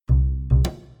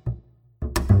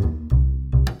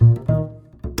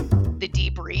the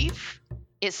debrief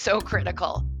is so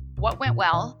critical. What went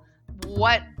well?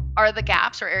 What are the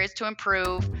gaps or areas to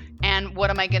improve? And what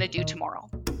am I going to do tomorrow?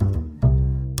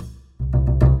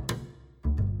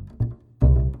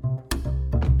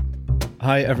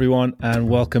 Hi, everyone, and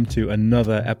welcome to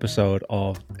another episode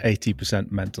of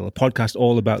 80% Mental, a podcast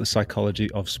all about the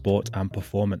psychology of sport and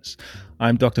performance.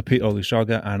 I'm Dr. Pete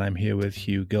Olusoga, and I'm here with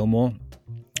Hugh Gilmore.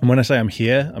 And when I say I'm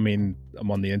here, I mean I'm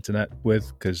on the internet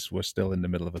because we're still in the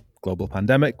middle of a global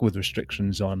pandemic with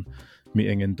restrictions on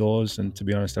meeting indoors. And to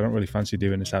be honest, I don't really fancy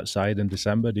doing this outside in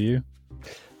December, do you?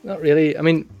 Not really. I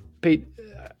mean, Pete,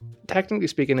 technically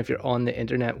speaking, if you're on the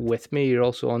internet with me, you're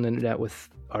also on the internet with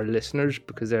our listeners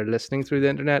because they're listening through the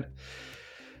internet.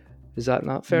 Is that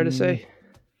not fair to say?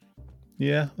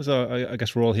 Yeah, so I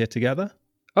guess we're all here together.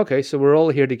 Okay, so we're all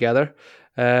here together.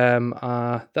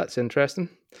 That's interesting.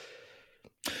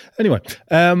 Anyway,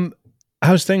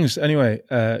 how's things? Anyway,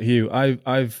 Hugh,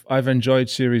 I've enjoyed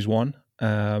Series 1,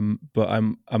 but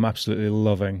I'm absolutely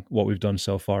loving what we've done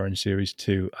so far in Series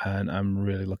 2, and I'm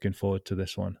really looking forward to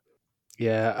this one.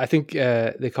 Yeah, I think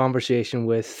the conversation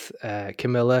with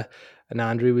Camilla and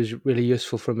Andrew was really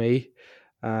useful for me,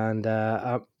 and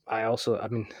I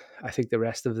think the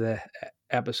rest of the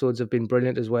episodes have been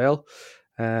brilliant as well.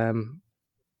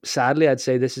 Sadly, I'd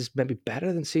say this is maybe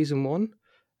better than season 1.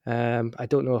 I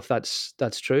don't know if that's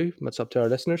true. That's up to our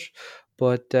listeners,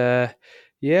 but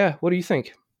yeah, what do you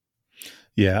think?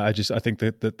 Yeah, I think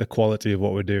that the quality of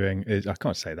what we're doing is, I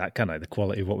can't say that, can I? The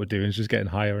quality of what we're doing is just getting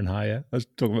higher and higher. I was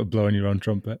talking about blowing your own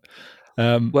trumpet.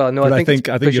 Well, no, I think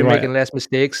you're right. making less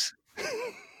mistakes.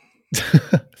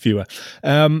 Fewer.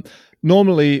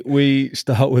 Normally we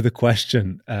start with a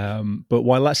question, but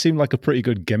while that seemed like a pretty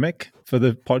good gimmick for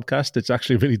the podcast, it's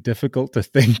actually really difficult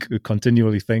to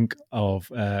continually think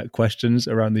of questions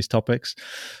around these topics.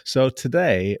 So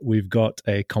today we've got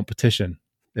a competition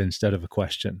instead of a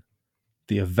question.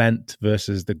 The event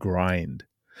versus the grind.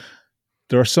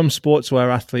 There are some sports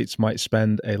where athletes might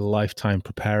spend a lifetime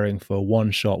preparing for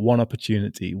one shot, one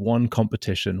opportunity, one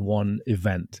competition, one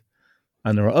event.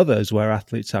 And there are others where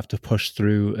athletes have to push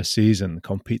through a season,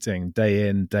 competing day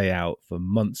in, day out for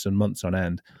months and months on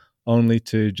end, only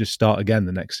to just start again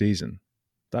the next season.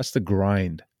 That's the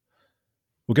grind.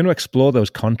 We're going to explore those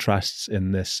contrasts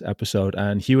in this episode,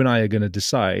 and Hugh and I are going to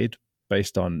decide,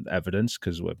 based on evidence,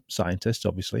 because we're scientists,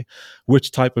 obviously,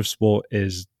 which type of sport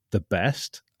is the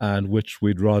best and which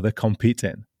we'd rather compete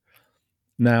in.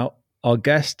 Now, our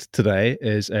guest today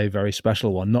is a very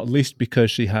special one, not least because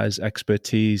she has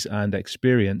expertise and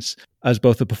experience as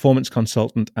both a performance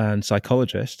consultant and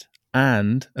psychologist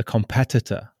and a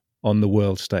competitor on the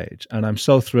world stage. And I'm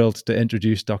so thrilled to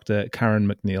introduce Dr. Karen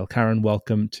McNeil. Karen,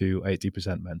 welcome to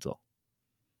 80% Mental.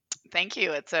 Thank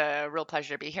you. It's a real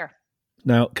pleasure to be here.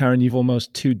 Now, Karen, you've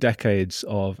almost 2 decades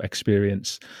of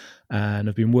experience and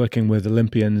have been working with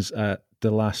Olympians at the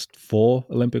last 4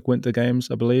 Olympic Winter Games,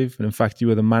 I believe. And in fact, you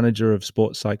were the manager of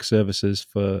sports psych services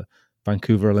for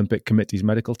Vancouver Olympic Committee's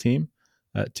medical team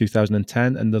at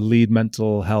 2010 and the lead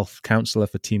mental health counselor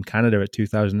for Team Canada at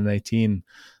 2018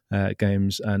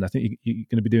 Games. And I think you're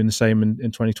going to be doing the same in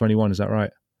 2021. Is that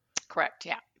right? Correct,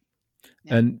 yeah.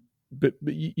 But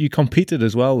you competed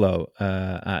as well, though,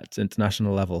 at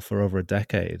international level for over a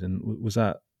decade. And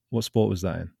what sport was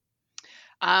that in?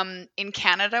 In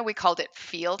Canada, we called it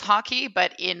field hockey,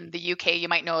 but in the UK, you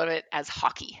might know it as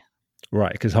hockey.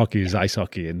 Right, because hockey is ice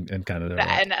hockey in Canada.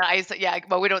 Right? And ice, yeah.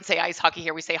 Well, we don't say ice hockey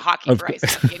here; we say hockey for ice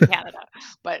hockey in Canada.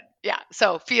 But yeah,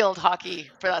 so field hockey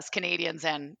for us Canadians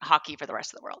and hockey for the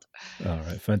rest of the world. All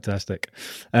right, fantastic.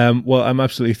 Well, I'm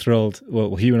absolutely thrilled.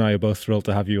 Well, Hugh and I are both thrilled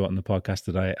to have you on the podcast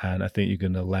today, and I think you're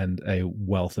going to lend a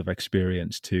wealth of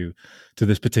experience to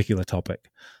this particular topic.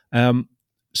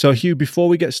 So, Hugh, before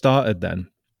we get started, then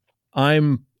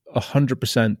I'm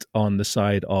 100% on the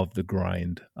side of the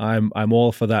grind. I'm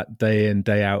all for that day in,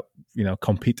 day out,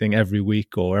 competing every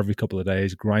week or every couple of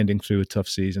days, grinding through a tough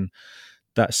season.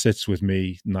 That sits with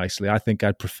me nicely. I think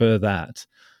I'd prefer that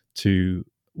to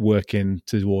working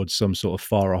towards some sort of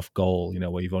far off goal,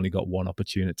 where you've only got one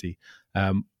opportunity.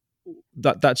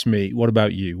 That's me. What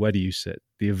about you? Where do you sit?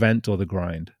 The event or the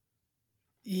grind?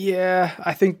 Yeah,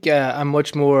 I think I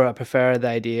prefer the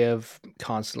idea of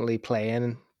constantly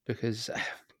playing because,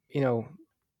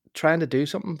 trying to do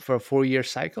something for a 4-year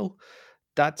cycle,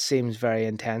 that seems very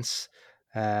intense.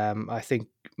 I think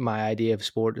my idea of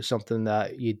sport is something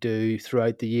that you do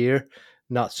throughout the year,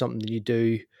 not something that you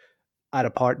do at a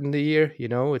part in the year.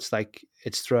 It's like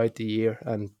it's throughout the year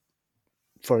and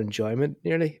for enjoyment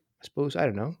nearly, I suppose. I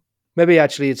don't know. Maybe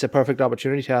actually it's a perfect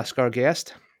opportunity to ask our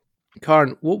guest.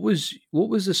 Karen, what was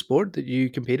the sport that you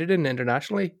competed in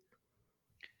internationally?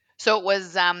 So it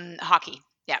was hockey.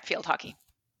 Yeah, field hockey.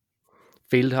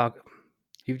 Field hockey.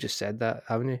 You've just said that,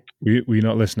 haven't you? Were you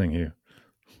not listening here?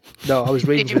 No, I was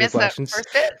reading Did you through the miss questions.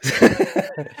 that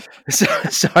first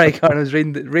bit? Sorry, Karen. I was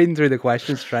reading through the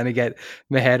questions, trying to get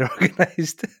my head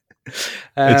organized.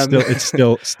 It's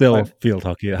still field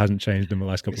hockey. It hasn't changed in the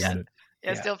last couple of minutes.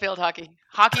 Yeah, still field hockey.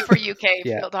 Hockey for UK,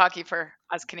 Yeah. field hockey for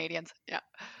us Canadians. Yeah.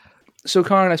 So,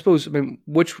 Karen, I suppose,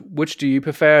 which do you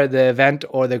prefer, the event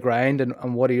or the grind,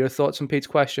 and what are your thoughts on Pete's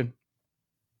question?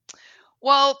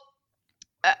 Well,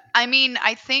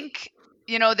 I think,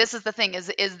 this is the thing: is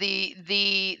there's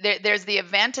the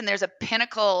event and there's a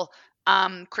pinnacle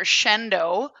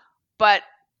crescendo, but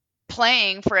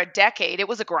playing for a decade, it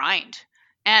was a grind.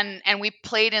 And we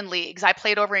played in leagues. I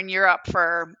played over in Europe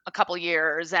for a couple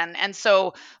years, and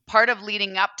so part of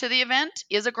leading up to the event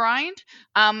is a grind.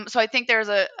 So I think there's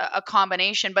a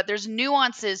combination, but there's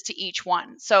nuances to each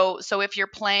one. So if you're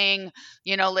playing,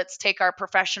 let's take our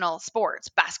professional sports,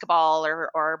 basketball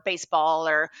or baseball,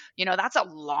 or that's a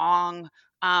long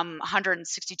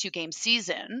 162 game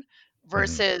season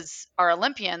versus our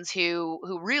Olympians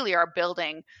who really are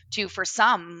building to, for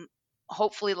some,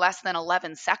 hopefully less than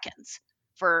 11 seconds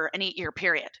for an 8-year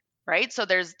period, right? So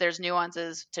there's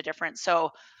nuances to different.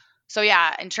 So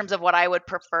yeah, in terms of what I would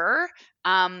prefer,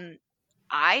 I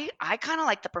kind of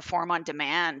like the perform on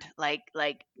demand, like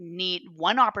need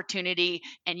one opportunity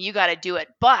and you got to do it,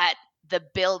 but the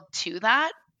build to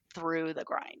that through the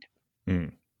grind.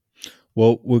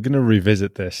 Well, we're going to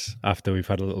revisit this after we've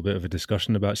had a little bit of a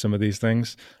discussion about some of these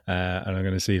things, and I'm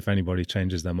going to see if anybody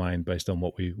changes their mind based on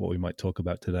what we might talk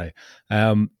about today.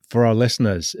 For our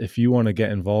listeners, if you want to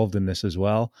get involved in this as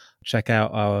well, check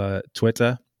out our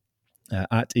Twitter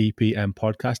at EPM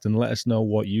Podcast and let us know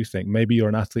what you think. Maybe you're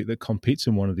an athlete that competes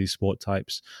in one of these sport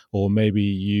types, or maybe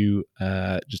you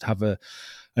just have an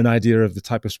idea of the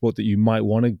type of sport that you might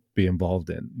want to be involved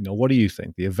in. What do you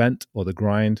think? The event or the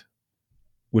grind?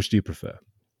 Which do you prefer?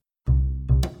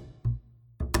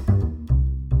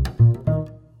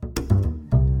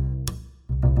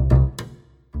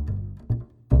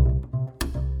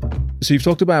 So you've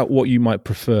talked about what you might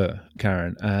prefer,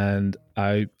 Karen, and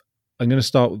I'm going to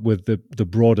start with the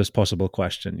broadest possible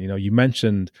question. You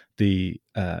mentioned the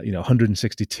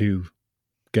 162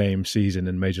 game season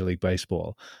in Major League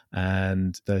Baseball,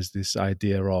 and there's this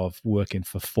idea of working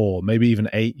for 4, maybe even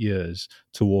 8 years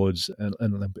towards an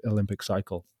Olympic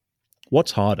cycle.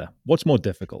 What's harder? What's more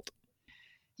difficult?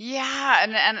 Yeah,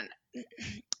 and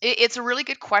it's a really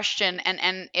good question,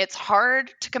 and it's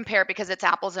hard to compare because it's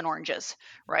apples and oranges,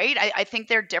 right? I think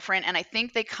they're different, and I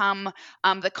think they come,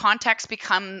 the context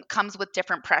comes with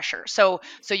different pressure. So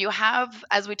you have,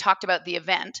 as we talked about, the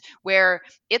event where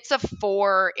it's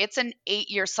an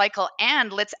 8-year cycle,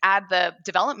 and let's add the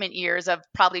development years of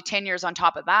probably 10 years on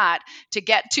top of that to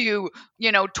get to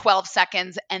 12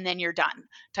 seconds, and then you're done,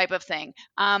 type of thing.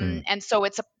 And so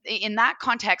in that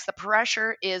context, the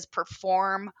pressure is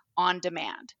perform on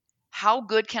demand. How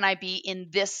good can I be in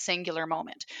this singular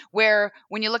moment? Where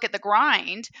when you look at the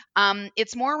grind,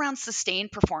 it's more around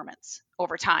sustained performance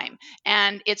over time.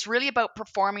 And it's really about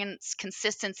performance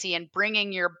consistency and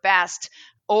bringing your best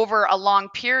over a long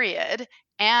period,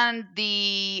 and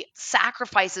the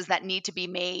sacrifices that need to be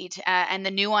made, and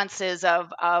the nuances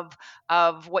of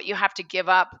what you have to give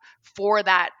up for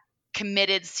that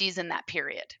committed season, that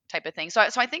period, type of thing. So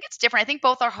I think it's different. I think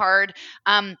both are hard.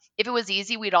 If it was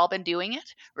easy, we'd all been doing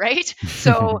it, right?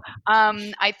 So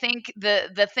I think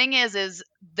the thing is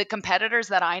the competitors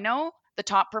that I know, the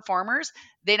top performers,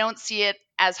 they don't see it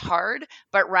as hard,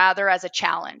 but rather as a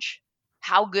challenge.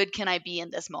 How good can I be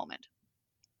in this moment?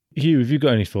 Hugh, have you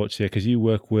got any thoughts here? Because you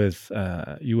work with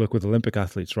Olympic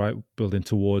athletes, right? Building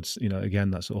towards,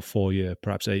 again, that sort of 4-year,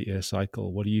 perhaps 8-year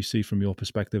cycle. What do you see from your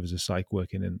perspective as a psych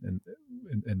working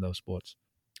in those sports?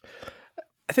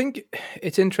 I think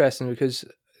it's interesting because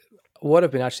what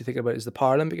I've been actually thinking about is the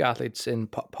Paralympic athletes in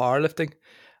powerlifting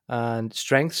and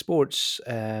strength sports,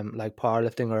 like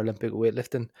powerlifting or Olympic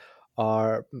weightlifting,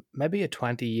 are maybe a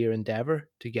 20-year endeavor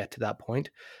to get to that point.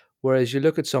 Whereas you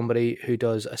look at somebody who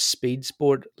does a speed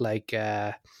sport like,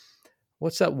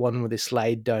 what's that one where they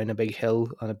slide down a big hill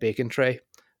on a bacon tray?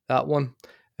 That one.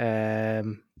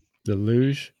 The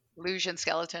luge? Luge and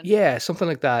skeleton. Yeah, something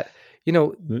like that.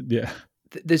 Yeah.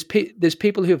 There's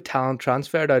people who have talent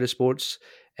transferred out of sports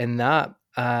in that,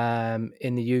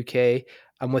 in the UK,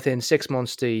 and within 6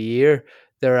 months to a year,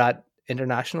 they're at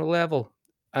international level.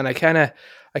 And I kind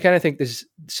of think there's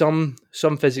some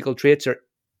physical traits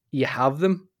you have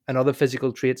them, and other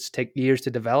physical traits take years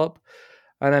to develop.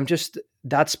 And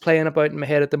that's playing about in my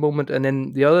head at the moment. And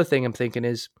then the other thing I'm thinking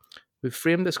is, we've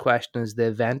framed this question as the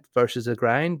event versus the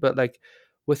grind, but like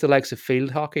with the likes of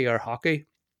field hockey or hockey,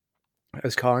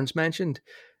 as Carnes mentioned,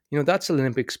 that's an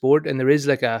Olympic sport, and there is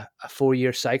like a 4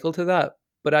 year cycle to that.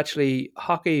 But actually,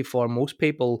 hockey for most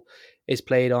people is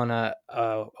played on a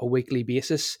weekly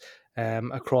basis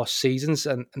across seasons,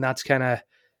 and that's kind of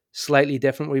slightly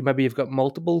different. Where maybe you've got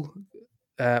multiple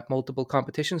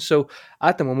competitions. So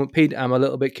at the moment, Pete, I'm a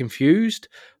little bit confused,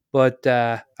 but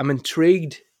I'm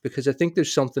intrigued because I think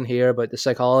there's something here about the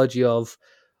psychology of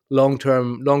long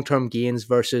term gains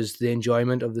versus the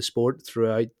enjoyment of the sport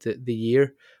throughout the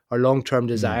year, or long term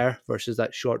desire versus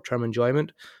that short term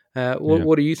enjoyment.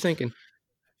 What are you thinking?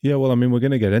 Yeah, well, I mean, we're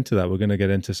going to get into that. We're going to get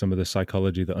into some of the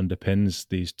psychology that underpins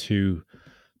these two,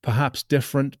 perhaps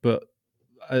different, but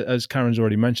as Karen's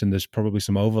already mentioned, there's probably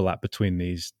some overlap between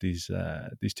these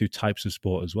two types of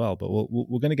sport as well. But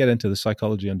we're going to get into the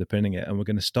psychology underpinning it, and we're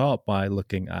going to start by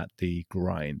looking at the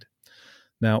grind.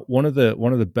 Now, one of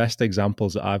the best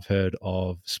examples that I've heard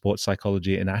of sports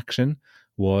psychology in action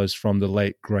was from the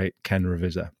late great Ken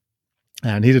Ravizza.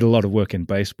 And he did a lot of work in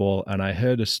baseball. And I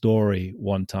heard a story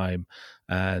one time,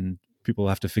 and people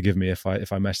have to forgive me if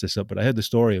I mess this up, but I heard the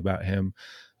story about him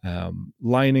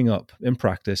lining up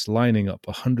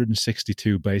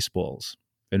 162 baseballs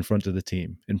in front of the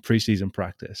team in preseason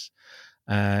practice,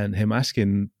 and him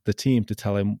asking the team to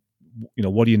tell him,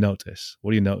 what do you notice? What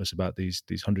do you notice about these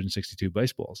 162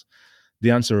 baseballs?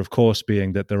 The answer, of course,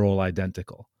 being that they're all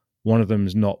identical. One of them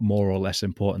is not more or less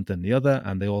important than the other,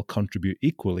 and they all contribute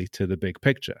equally to the big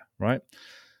picture, right?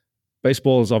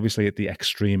 Baseball is obviously at the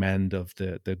extreme end of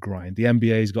the grind. The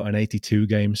NBA's got an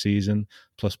 82-game season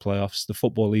plus playoffs. The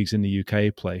football leagues in the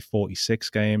UK play 46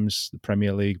 games. The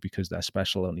Premier League, because they're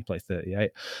special, only play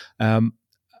 38.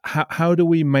 How do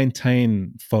we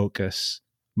maintain focus,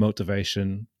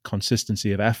 motivation,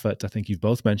 consistency of effort? I think you've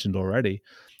both mentioned already,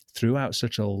 throughout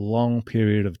such a long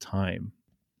period of time.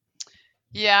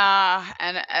 Yeah,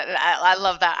 and I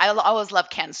love that. I always love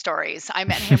Ken's stories. I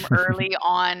met him early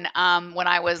on when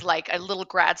I was like a little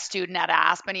grad student at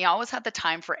Aspen. He always had the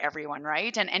time for everyone,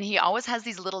 right? And he always has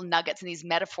these little nuggets and these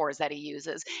metaphors that he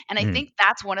uses. And I think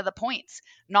that's one of the points: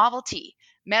 novelty,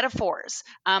 metaphors,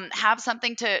 have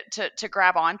something to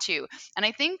grab onto. And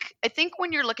I think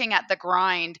when you're looking at the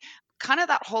grind, kind of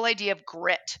that whole idea of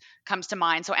grit comes to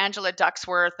mind. So Angela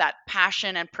Ducksworth, that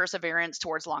passion and perseverance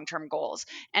towards long-term goals.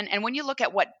 And when you look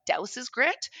at what douses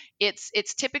grit,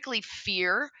 it's typically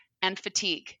fear and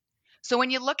fatigue. So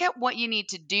when you look at what you need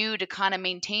to do to kind of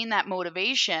maintain that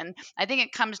motivation, I think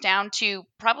it comes down to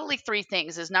probably three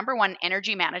things. Is number one,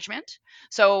 energy management.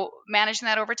 So managing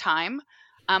that over time,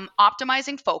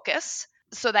 optimizing focus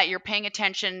so that you're paying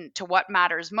attention to what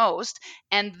matters most.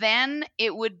 And then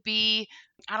it would be,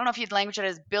 I don't know if you'd language it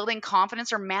as building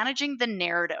confidence or managing the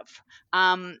narrative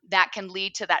that can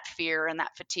lead to that fear and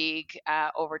that fatigue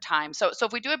over time. So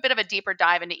if we do a bit of a deeper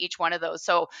dive into each one of those,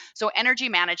 so energy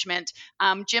management,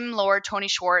 Jim Lord, Tony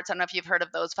Schwartz, I don't know if you've heard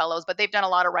of those fellows, but they've done a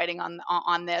lot of writing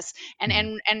on this.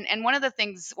 And one of the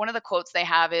things, one of the quotes they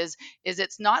have is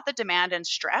it's not the demand and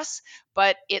stress,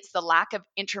 but it's the lack of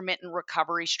intermittent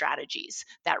recovery strategies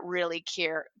that really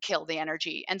kill the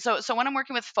energy. And so when I'm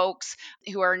working with folks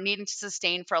who are needing to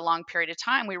sustain for a long period of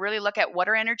time, we really look at what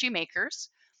are energy makers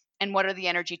and what are the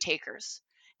energy takers.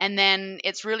 And then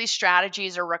it's really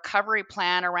strategies or recovery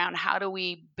plan around how do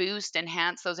we boost,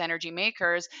 enhance those energy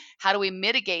makers? How do we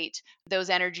mitigate those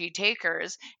energy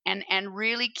takers? And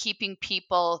really keeping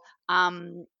people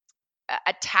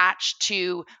attached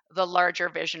to the larger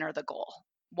vision or the goal.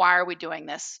 Why are we doing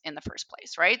this in the first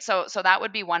place, right? So that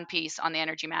would be one piece on the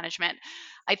energy management.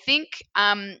 I think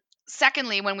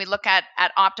secondly, when we look at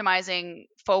optimizing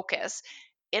focus,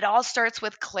 it all starts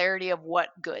with clarity of what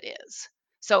good is.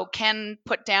 So Ken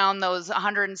put down those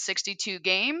 162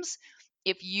 games.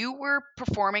 If you were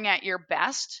performing at your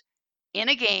best in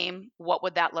a game, what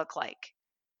would that look like?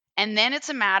 And then it's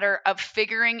a matter of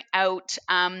figuring out,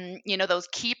 those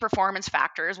key performance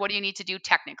factors. What do you need to do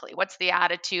technically? What's the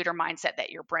attitude or mindset that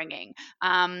you're bringing?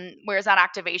 Where's that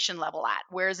activation level at?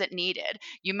 Where is it needed?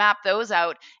 You map those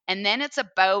out, and then it's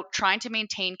about trying to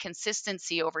maintain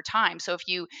consistency over time. So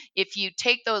if you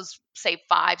take those, say,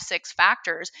 5-6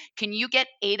 factors, can you get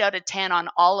 8 out of 10 on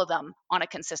all of them on a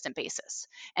consistent basis?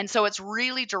 And so it's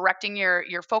really directing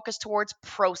your focus towards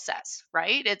process,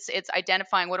 right? It's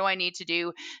identifying, what do I need to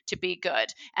do to be good?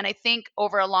 And I think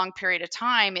over a long period of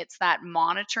time, it's that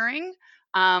monitoring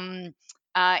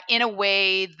in a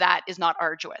way that is not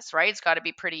arduous, right? It's got to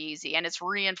be pretty easy, and it's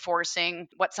reinforcing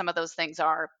what some of those things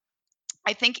are.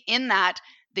 I think in that,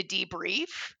 the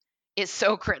debrief is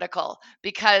so critical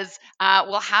because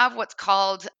we'll have what's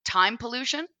called time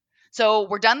pollution. So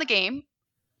we're done the game.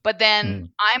 But then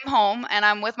Mm. I'm home and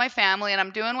I'm with my family and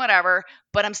I'm doing whatever,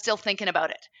 but I'm still thinking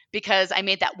about it because I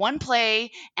made that one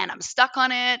play and I'm stuck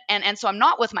on it. And so I'm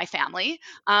not with my family.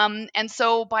 And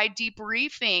so by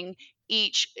debriefing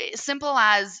each, simple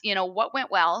as, what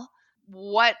went well,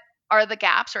 what are the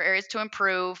gaps or areas to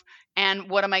improve, and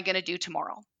what am I going to do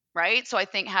tomorrow? Right. So I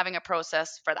think having a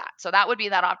process for that. So that would be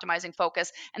that optimizing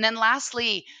focus. And then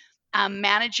lastly,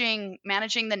 managing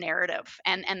the narrative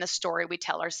and the story we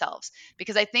tell ourselves,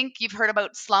 because I think you've heard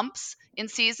about slumps in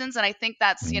seasons, and I think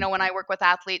that's, Mm. when I work with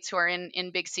athletes who are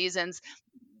in big seasons,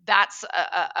 that's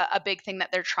a big thing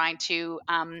that they're trying to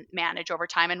manage over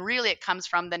time. And really, it comes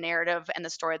from the narrative and the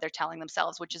story they're telling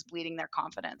themselves, which is bleeding their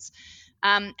confidence.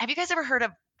 Have you guys ever heard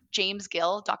of James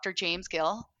Gill, Dr. James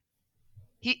Gill?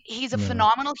 He's a No.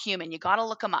 phenomenal human. You got to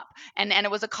look him up. And it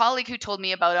was a colleague who told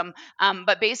me about him.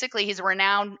 But basically, he's a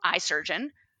renowned eye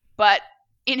surgeon. But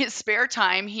in his spare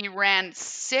time, he ran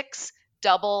 6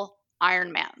 double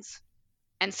Ironmans.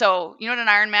 And so, you know what an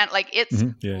Ironman, like, it's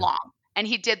Mhm. Yeah. long. And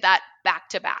he did that back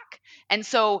to back. And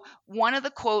so one of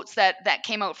the quotes that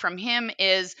came out from him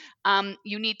is,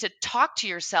 you need to talk to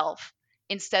yourself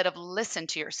instead of listen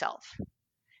to yourself.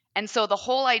 And so the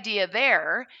whole idea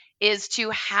there is to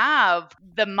have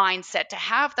the mindset, to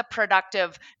have the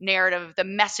productive narrative, the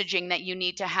messaging that you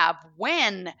need to have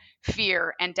when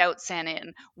fear and doubt set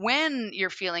in, when you're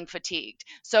feeling fatigued.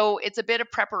 So it's a bit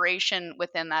of preparation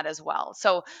within that as well.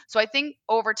 So I think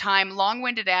over time,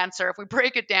 long-winded answer, if we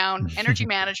break it down, energy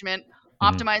management,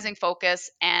 Mhm. optimizing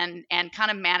focus, and kind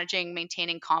of managing,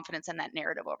 maintaining confidence in that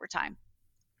narrative over time.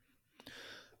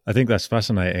 I think that's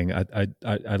fascinating.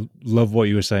 I love what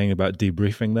you were saying about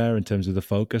debriefing there in terms of the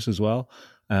focus as well.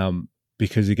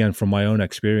 Because again, from my own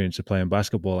experience of playing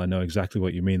basketball, I know exactly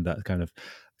what you mean. That kind of,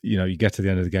 you get to the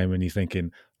end of the game and you're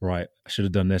thinking, right, I should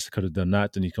have done this, I could have done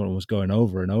that, and you can almost going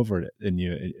over and over it in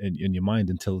your mind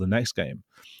until the next game.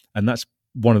 And that's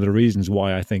one of the reasons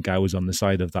why I think I was on the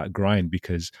side of that grind,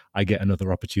 because I get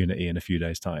another opportunity in a few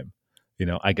days' time.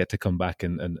 I get to come back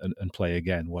and play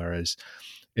again. Whereas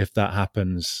if that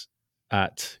happens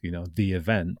at the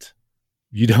event,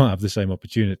 you don't have the same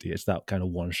opportunity. It's that kind of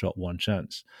one shot, one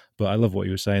chance. But I love what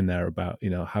you were saying there about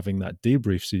having that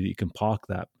debrief so that you can park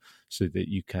that, so that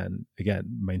you can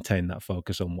again maintain that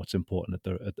focus on what's important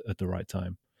at the right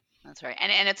time. That's right.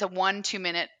 And it's a 1-2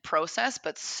 minute process,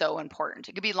 but so important.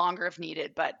 It could be longer if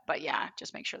needed, but yeah,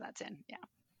 just make sure that's in. Yeah.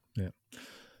 Yeah.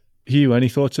 Hugh, any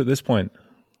thoughts at this point?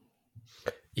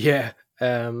 Yeah,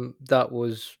 that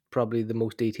was probably the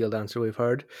most detailed answer we've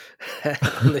heard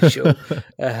on the show.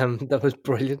 That was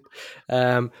brilliant.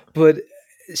 But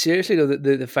seriously, though,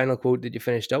 the final quote that you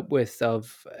finished up with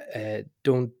of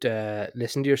 "Don't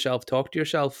listen to yourself, talk to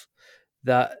yourself,"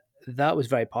 that that was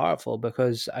very powerful,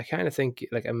 because I kind of think,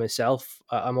 like, in myself,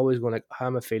 I'm always going like, "How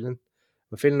am I feeling?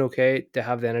 Am I feeling okay to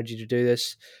have the energy to do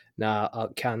this? Nah, I'll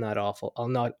can that awful. I'll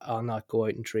not go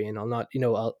out and train. I'll not,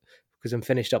 I'll, because I'm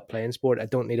finished up playing sport. I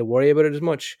don't need to worry about it as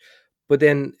much." But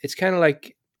then it's kind of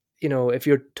like, if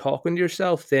you're talking to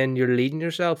yourself, then you're leading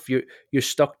yourself. You're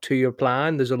stuck to your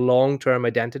plan. There's a long-term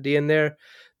identity in there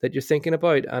that you're thinking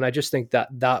about, and I just think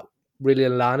that really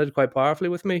landed quite powerfully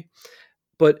with me.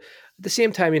 But at the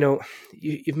same time,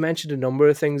 you've mentioned a number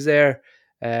of things there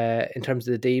in terms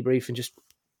of the debrief and just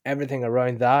everything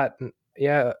around that. And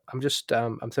yeah,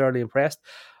 I'm thoroughly impressed.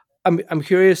 I'm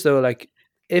curious though, like,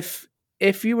 if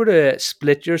you were to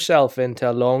split yourself into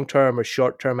a long term or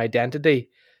short term identity,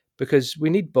 because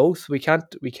we need both. We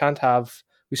can't have.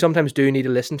 We sometimes do need to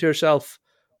listen to yourself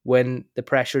when the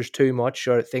pressure's too much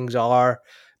or things are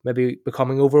maybe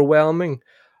becoming overwhelming.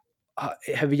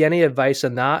 Have you any advice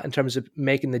on that in terms of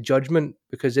making the judgment?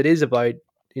 Because it is about,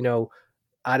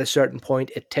 at a certain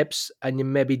point it tips and you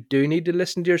maybe do need to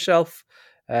listen to yourself.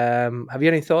 Have you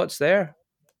any thoughts there?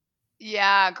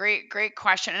 Yeah, great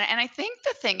question. And I think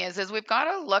the thing is we've got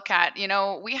to look at,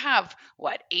 we have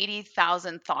what,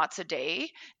 80,000 thoughts a day.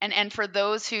 And for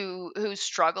those who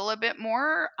struggle a bit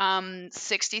more,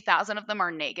 60,000 of them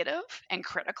are negative and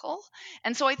critical.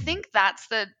 And so I think that's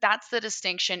the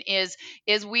distinction is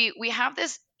we have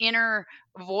this inner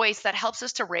voice that helps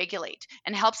us to regulate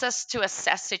and helps us to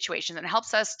assess situations and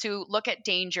helps us to look at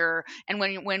danger and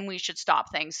when we should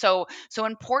stop things. So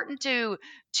important to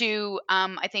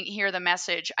I think hear the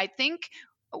message. I think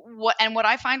what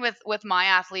I find with my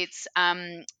athletes,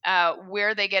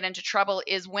 where they get into trouble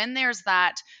is when there's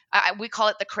that, we call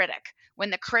it the critic.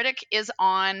 When the critic is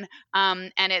on,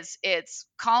 and it's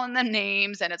calling them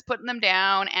names and it's putting them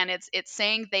down and it's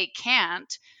saying they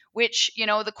can't. Which,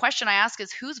 the question I ask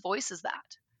is, whose voice is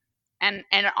that? And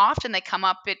often they come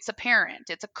up, it's a parent,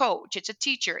 it's a coach, it's a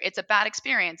teacher, it's a bad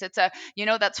experience, it's a,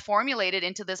 that's formulated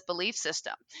into this belief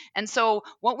system. And so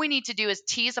what we need to do is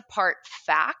tease apart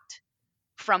fact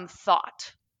from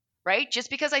thought, right? Just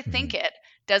because I think it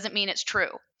doesn't mean it's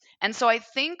true. And so I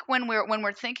think when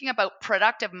we're thinking about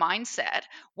productive mindset,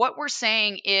 what we're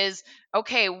saying is,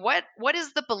 okay, what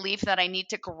is the belief that I need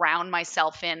to ground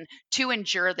myself in to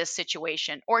endure this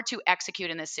situation or to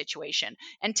execute in this situation?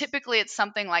 And typically it's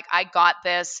something like, I got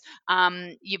this,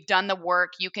 you've done the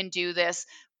work, you can do this.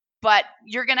 But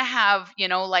you're gonna have,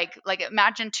 like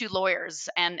imagine two lawyers,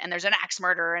 and there's an axe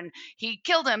murderer, and he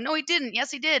killed him. No, he didn't. Yes,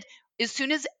 he did. As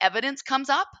soon as evidence comes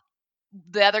up,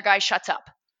 the other guy shuts up,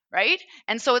 right?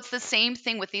 And so it's the same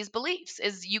thing with these beliefs: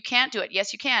 is you can't do it.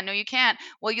 Yes, you can. No, you can't.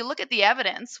 Well, you look at the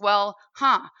evidence. Well,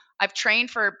 I've trained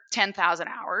for 10,000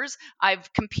 hours.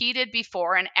 I've competed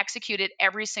before and executed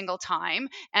every single time.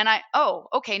 And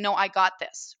okay, no, I got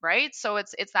this, right? So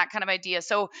it's that kind of idea.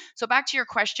 So back to your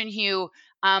question, Hugh,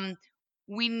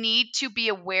 we need to be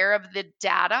aware of the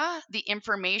data, the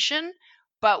information,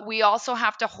 but we also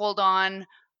have to hold on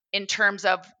in terms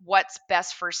of what's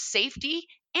best for safety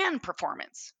and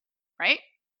performance, right?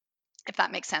 If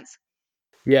that makes sense.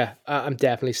 Yeah, I'm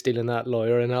definitely stealing that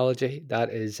lawyer analogy. That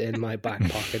is in my back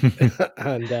pocket,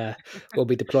 and we'll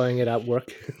be deploying it at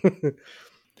work.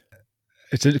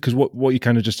 It's because what you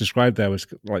kind of just described there was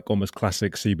like almost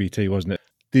classic CBT, wasn't it?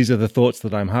 These are the thoughts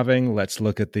that I'm having. Let's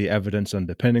look at the evidence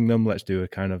underpinning them. Let's do a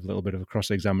kind of little bit of a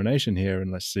cross-examination here,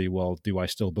 and let's see, well, do I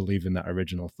still believe in that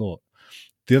original thought?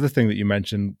 The other thing that you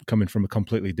mentioned, coming from a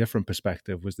completely different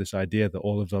perspective, was this idea that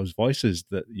all of those voices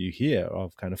that you hear are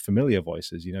kind of familiar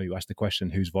voices. You ask the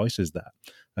question, whose voice is that?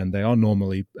 And they are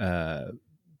normally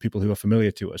people who are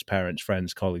familiar to us: parents,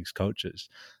 friends, colleagues, coaches.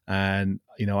 And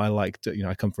I like to,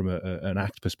 I come from an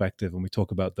ACT perspective, and we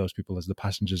talk about those people as the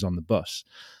passengers on the bus.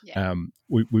 Yeah.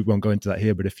 We won't go into that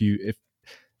here, but if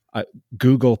I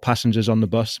Google passengers on the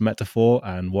bus metaphor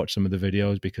and watch some of the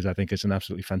videos, because I think it's an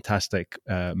absolutely fantastic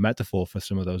metaphor for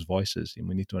some of those voices. And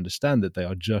we need to understand that they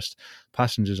are just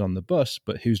passengers on the bus,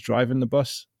 but who's driving the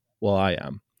bus? Well, I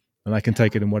am. And I can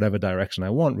take it in whatever direction I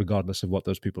want, regardless of what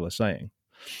those people are saying.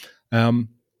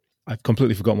 I've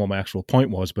completely forgotten what my actual point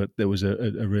was, but there was a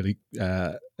really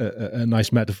a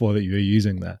nice metaphor that you were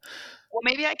using there. Well,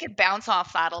 maybe I could bounce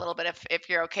off that a little bit if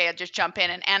you're okay. I'll just jump in,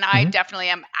 and I definitely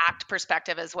am ACT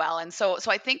perspective as well. And so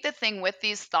I think the thing with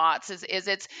these thoughts is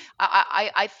it's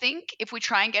I think if we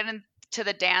try and get into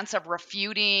the dance of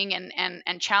refuting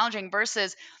and challenging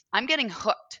versus I'm getting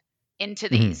hooked into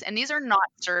these, and these are not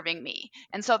serving me.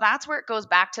 And so that's where it goes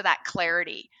back to that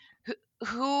clarity.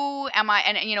 Who am I?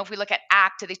 And if we look at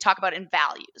ACT, they talk about in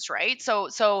values, right? So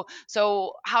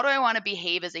how do I want to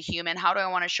behave as a human? How do I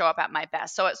want to show up at my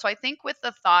best? So I think with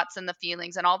the thoughts and the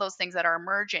feelings and all those things that are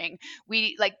emerging,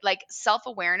 we like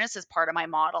self-awareness is part of my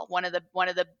model. One of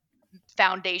the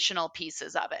foundational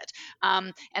pieces of it.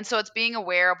 And so it's being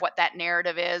aware of what that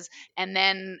narrative is,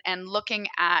 and looking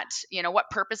at, what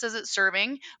purpose is it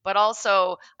serving, but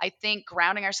also I think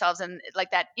grounding ourselves in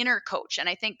like that inner coach. And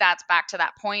I think that's back to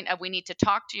that point of we need to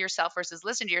talk to yourself versus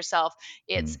listen to yourself.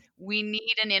 It's we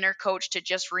need an inner coach to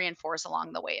just reinforce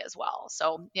along the way as well.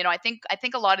 So, I think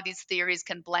a lot of these theories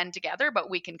can blend together, but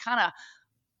we can kind of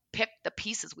pick the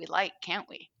pieces we like, can't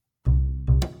we?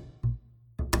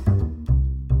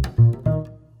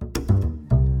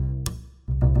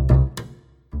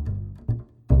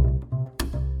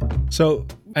 So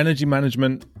energy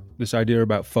management, this idea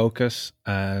about focus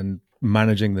and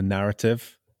managing the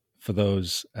narrative for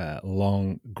those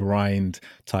long grind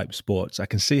type sports, I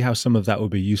can see how some of that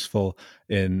would be useful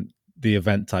in the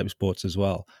event type sports as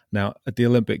well. Now, at the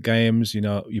Olympic Games,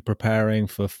 you're preparing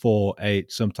for 4,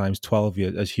 8, sometimes 12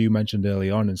 years. As Hugh mentioned early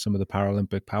on, in some of the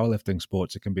Paralympic powerlifting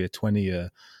sports, it can be a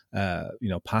 20-year,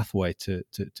 pathway to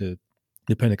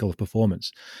the pinnacle of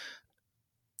performance.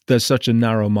 There's such a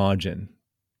narrow margin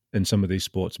in some of these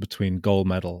sports between gold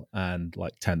medal and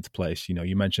like 10th place.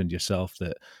 You mentioned yourself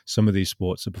that some of these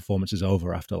sports, the performance is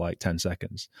over after like 10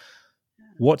 seconds.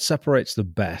 What separates the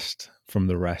best from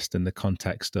the rest in the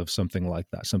context of something like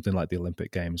that, something like the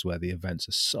Olympic Games, where the events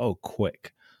are so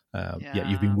quick, yet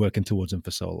you've been working towards them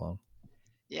for so long?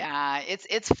 Yeah,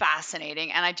 it's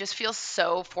fascinating, and I just feel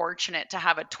so fortunate to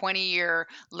have a 20-year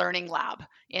learning lab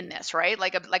in this, right?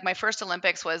 Like my first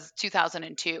Olympics was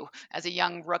 2002 as a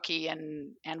young rookie,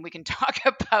 and we can talk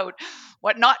about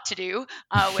what not to do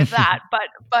with that.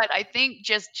 But I think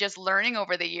just learning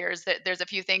over the years that there's a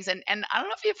few things, and I don't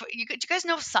know if do you guys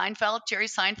know Seinfeld, Jerry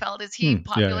Seinfeld? Is he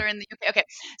popular in the UK? Okay,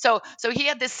 so he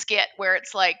had this skit where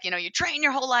it's like, you train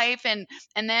your whole life, and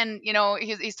then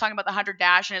he's talking about the 100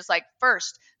 dash, and it's like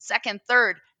first, second,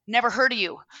 third, never heard of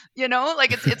you,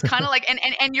 like it's kind of like,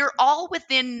 and you're all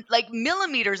within like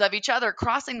millimeters of each other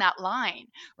crossing that line,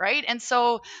 right? And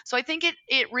so I think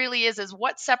it really is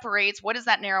what separates, what is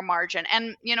that narrow margin.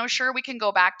 And sure, we can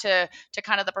go back to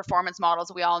kind of the performance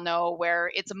models we all know,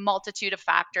 where it's a multitude of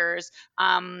factors.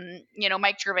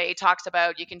 Mike Gervais talks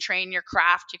about, you can train your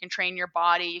craft, you can train your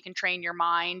body, you can train your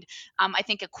mind. I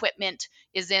think equipment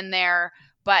is in there,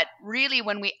 but really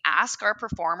when we ask our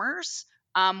performers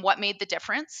what made the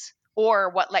difference or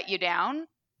what let you down,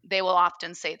 they will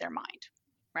often say their mind,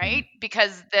 right?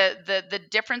 Because the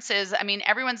difference is, I mean,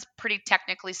 everyone's pretty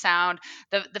technically sound.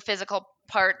 The physical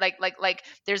part, like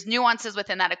there's nuances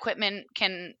within that equipment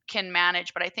can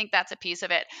manage, but I think that's a piece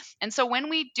of it. And so when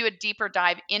we do a deeper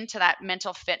dive into that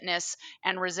mental fitness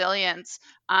and resilience,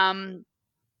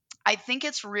 I think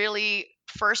it's really,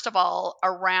 first of all,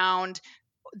 around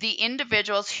the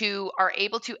individuals who are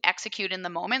able to execute in the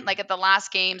moment. Like at the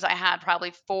last games, I had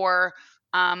probably 4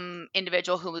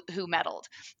 individual who medaled,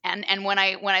 and when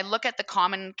I look at the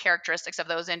common characteristics of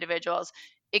those individuals,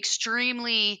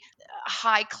 extremely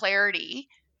high clarity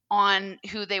on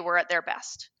who they were at their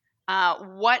best.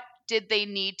 What did they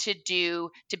need to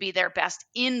do to be their best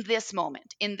in this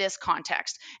moment, in this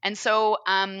context? And so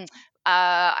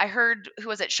I heard, who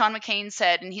was it? Sean McCain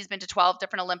said, and he's been to 12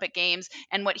 different Olympic Games.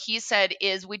 And what he said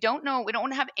is, we don't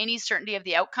have any certainty of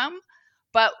the outcome,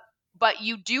 but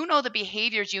you do know the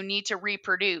behaviors you need to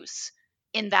reproduce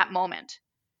in that moment.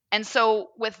 And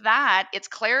so with that, it's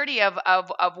clarity of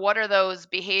what are those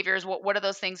behaviors, what are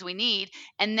those things we need,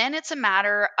 and then it's a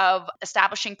matter of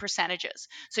establishing percentages.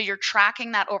 So you're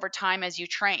tracking that over time as you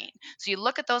train. So you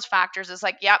look at those factors. It's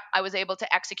like, yep, I was able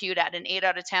to execute at an 8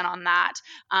 out of 10 on that,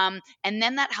 and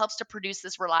then that helps to produce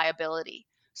this reliability.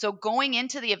 So going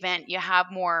into the event, you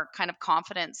have more kind of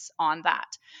confidence on that.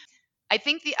 I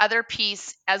think the other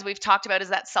piece, as we've talked about, is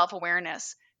that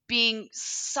self-awareness, being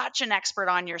such an expert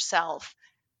on yourself.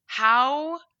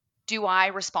 How do I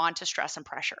respond to stress and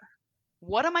pressure?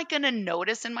 What am I going to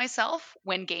notice in myself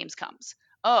when games comes?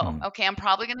 Oh, okay, I'm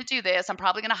probably going to do this. I'm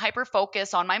probably going to hyper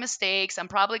focus on my mistakes. I'm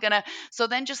probably going to, so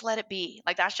then just let it be.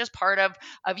 Like that's just part of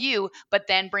you, but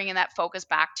then bringing that focus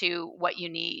back to what you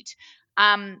need.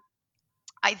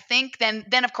 I think then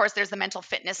of course there's the mental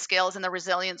fitness skills and the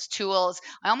resilience tools.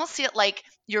 I almost see it like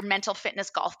your mental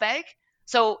fitness golf bag.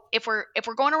 So if we're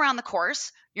going around the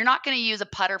course, you're not going to use a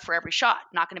putter for every shot,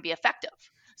 not going to be effective.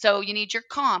 So you need your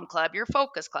calm club, your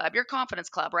focus club, your confidence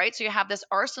club, right? So you have this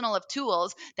arsenal of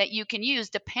tools that you can use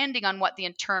depending on what the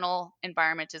internal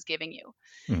environment is giving you.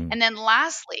 Mm-hmm. And then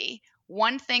lastly,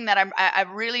 one thing that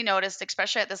I've really noticed,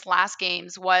 especially at this last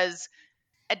games, was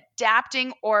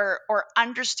adapting or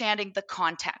understanding the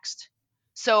context.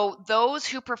 So those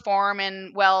who perform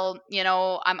and, well,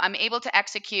 I'm able to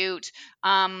execute,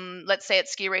 let's say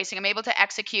it's ski racing, I'm able to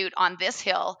execute on this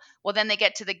hill. Well, then they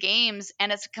get to the games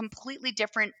and it's a completely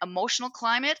different emotional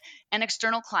climate and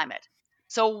external climate.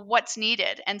 So what's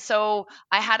needed? And so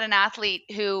I had an athlete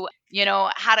who,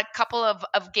 had a couple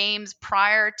of games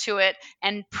prior to it,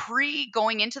 and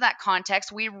going into that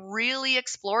context, we really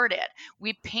explored it.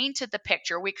 We painted the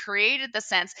picture, we created the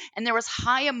sense, and there was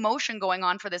high emotion going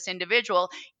on for this individual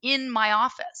in my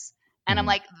office. And I'm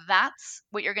like, that's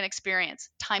what you're going to experience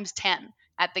times 10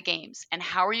 at the games. And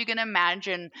how are you going to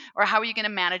imagine, or how are you going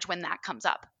to manage when that comes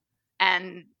up?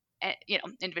 And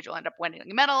individual end up winning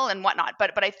a medal and whatnot.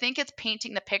 But I think it's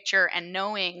painting the picture and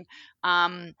knowing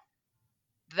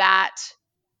that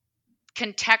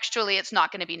contextually it's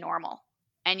not going to be normal.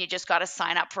 And you just got to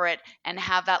sign up for it and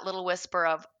have that little whisper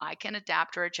of, I can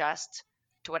adapt or adjust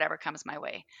to whatever comes my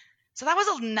way. So that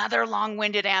was another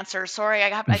long-winded answer. Sorry,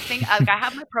 I think I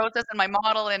have my process and my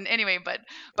model, and anyway, but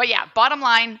yeah, bottom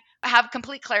line, have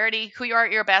complete clarity who you are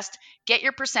at your best, get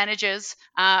your percentages,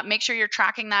 make sure you're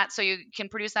tracking that so you can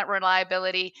produce that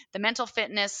reliability, the mental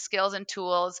fitness skills and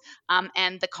tools,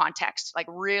 and the context, like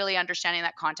really understanding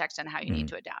that context and how you need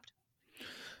to adapt.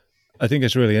 I think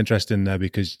it's really interesting there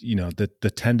because,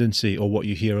 the tendency, or what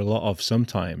you hear a lot of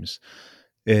sometimes,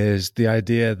 is the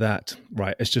idea that,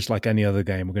 right, it's just like any other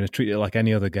game. We're going to treat it like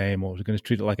any other game, or we're going to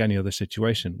treat it like any other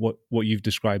situation. What you've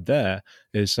described there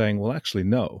is saying, well, actually,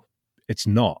 no, it's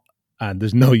not. And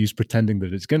there's no use pretending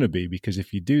that it's going to be, because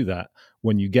if you do that,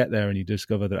 when you get there and you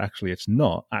discover that actually it's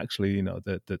not, actually,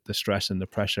 the stress and the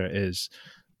pressure is,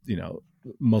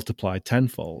 multiplied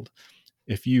tenfold.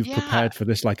 If you've prepared for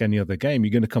this like any other game,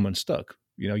 you're going to come unstuck.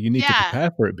 You need to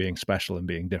prepare for it being special and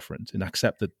being different, and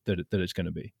accept that it's going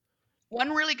to be.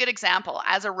 One really good example,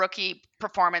 as a rookie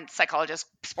performance psychologist,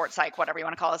 sports psych, whatever you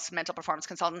want to call us, mental performance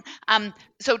consultant.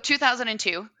 So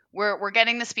 2002, we're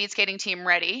getting the speed skating team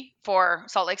ready for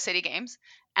Salt Lake City Games.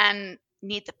 And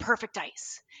need the perfect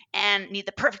ice and need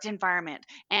the perfect environment,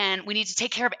 and we need to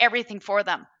take care of everything for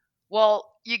them.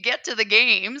 Well, you get to the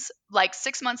games like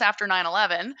 6 months after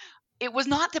 9/11, it was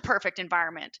not the perfect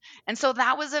environment. And so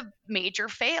that was a major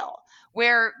fail.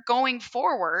 Where going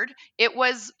forward, it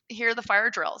was here are the fire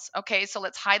drills. Okay, so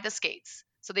let's hide the skates.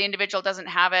 So the individual doesn't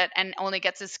have it and only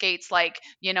gets his skates like,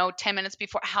 10 minutes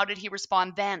before. How did he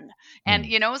respond then? And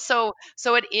so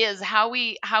it is how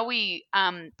we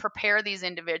prepare these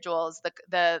individuals,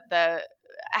 the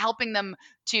helping them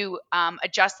to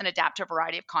adjust and adapt to a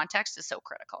variety of contexts is so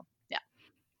critical. Yeah.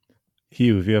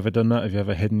 Hugh, have you ever done that? Have you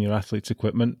ever hidden your athletes'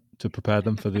 equipment to prepare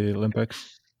them for the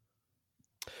Olympics?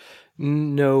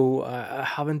 No, I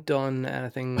haven't done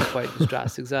anything quite as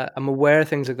drastic as that. I'm aware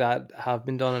things like that have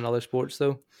been done in other sports,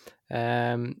 though.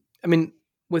 I mean,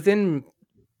 within,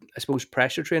 I suppose,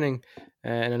 pressure training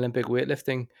in Olympic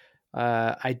weightlifting,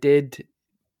 I did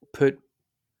put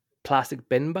plastic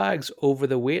bin bags over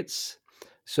the weights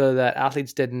so that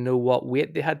athletes didn't know what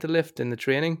weight they had to lift in the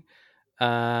training.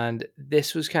 And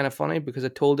this was kind of funny because I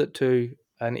told it to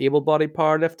an able-bodied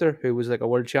powerlifter who was like a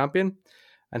world champion,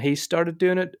 and he started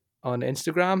doing it on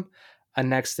Instagram.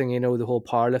 And next thing you know, the whole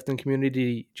powerlifting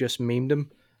community just memed him.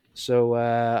 So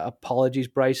apologies,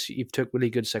 Bryce. You've took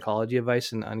really good psychology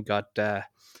advice and got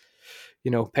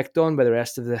picked on by the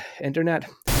rest of the internet.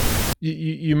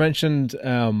 You mentioned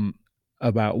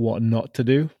about what not to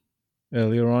do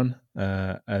earlier on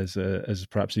as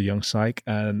perhaps a young psych,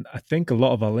 and I think a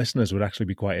lot of our listeners would actually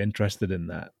be quite interested in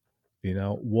that.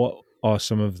 What are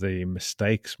some of the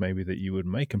mistakes maybe that you would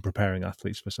make in preparing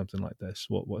athletes for something like this?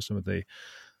 What are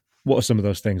some of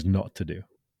those things not to do?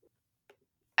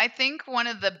 I think one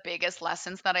of the biggest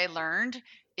lessons that I learned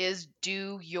is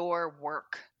do your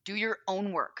work, do your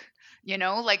own work. And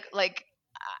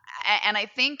I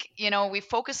think, we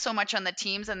focus so much on the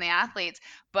teams and the athletes,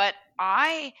 but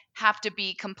I have to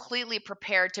be completely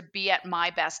prepared to be at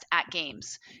my best at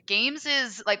games. Games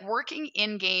is like working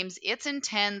in games, it's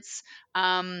intense.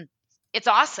 It's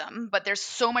awesome, but there's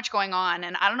so much going on.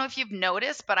 And I don't know if you've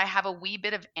noticed, but I have a wee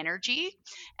bit of energy.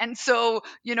 And so,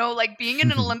 like being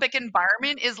in an Olympic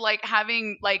environment is like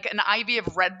having like an IV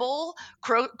of Red Bull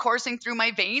coursing through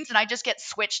my veins, and I just get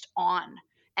switched on.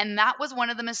 And that was one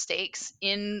of the mistakes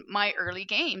in my early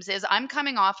games is I'm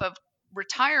coming off of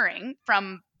retiring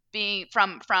from being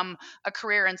from a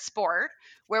career in sport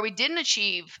where we didn't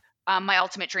achieve my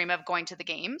ultimate dream of going to the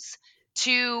games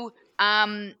to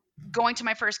going to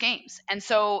my first games. And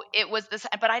so it was this,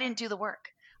 but I didn't do the work.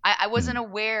 I wasn't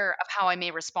aware of how I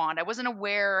may respond. I wasn't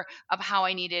aware of how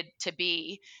I needed to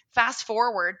be. Fast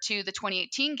forward to the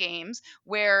 2018 games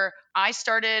where I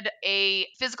started a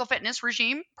physical fitness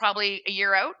regime probably a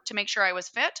year out to make sure I was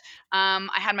fit. I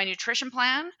had my nutrition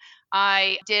plan.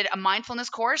 I did a mindfulness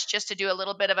course just to do a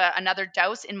little bit of another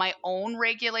dose in my own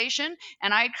regulation.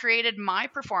 And I created my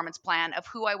performance plan of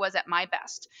who I was at my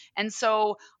best. And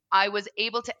so I was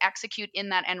able to execute in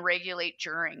that and regulate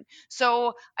during.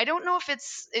 So I don't know if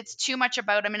it's too much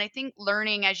about. I mean, I think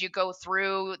learning as you go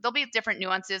through, there'll be different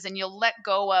nuances, and you'll let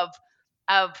go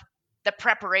of the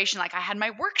preparation. Like I had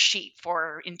my worksheet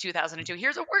for in 2002.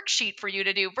 Here's a worksheet for you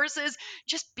to do versus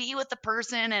just be with the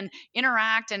person and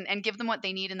interact and give them what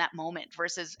they need in that moment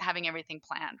versus having everything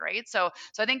planned, right? So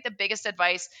I think the biggest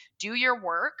advice: do your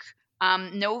work.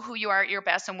 Know who you are at your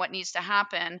best and what needs to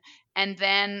happen, and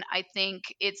then I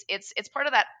think it's part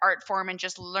of that art form and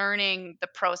just learning the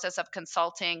process of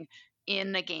consulting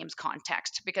in the games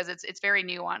context because it's very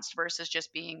nuanced versus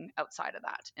just being outside of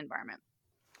that environment.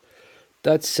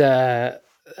 That's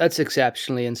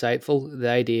exceptionally insightful. The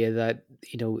idea that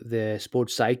the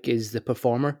sports psych is the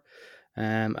performer.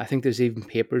 I think there's even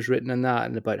papers written on that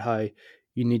and about how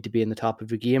you need to be in the top of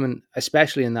your game, and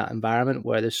especially in that environment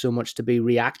where there's so much to be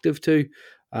reactive to,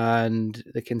 and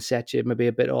they can set you maybe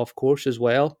a bit off course as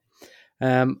well.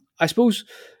 I suppose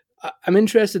I'm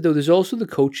interested though. There's also the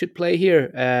coach at play here.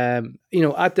 At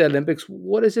the Olympics,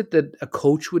 what is it that a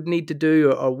coach would need to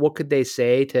do, or what could they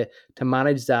say to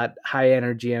manage that high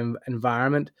energy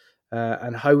environment,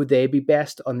 and how would they be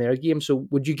best on their game? So,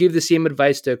 would you give the same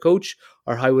advice to a coach,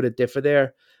 or how would it differ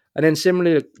there? And then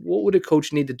similarly, what would a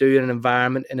coach need to do in an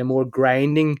environment in a more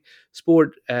grinding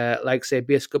sport, like say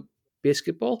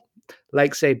basketball,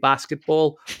 like say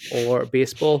basketball or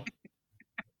baseball?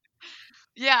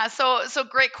 Yeah, so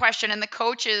great question, and the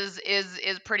coach is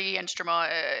pretty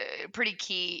instrumental, pretty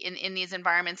key in these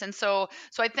environments, and so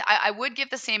I would give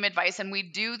the same advice, and we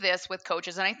do this with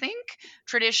coaches, and I think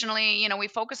traditionally, we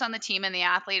focus on the team and the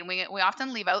athlete, and we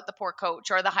often leave out the poor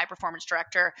coach or the high performance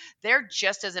director. They're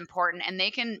just as important, and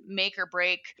they can make or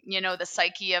break, the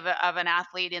psyche of an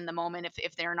athlete in the moment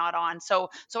if they're not on. So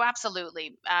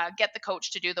absolutely, get the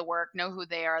coach to do the work, know who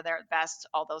they are, their best,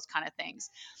 all those kind of things.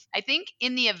 I think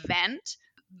in the event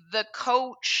the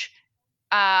coach,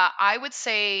 I would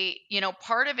say,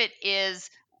 part of it is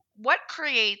what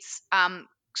creates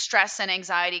stress and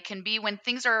anxiety can be when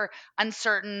things are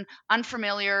uncertain,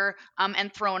 unfamiliar,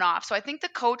 and thrown off. So I think the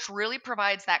coach really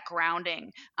provides that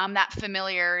grounding, that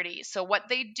familiarity. So what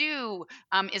they do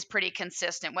is pretty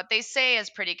consistent. What they say is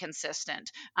pretty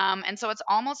consistent, and so it's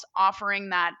almost offering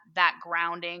that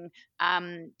grounding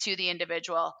to the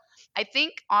individual. I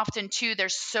think often too, there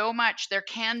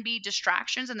can be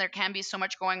distractions and there can be so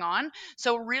much going on.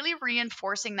 So, really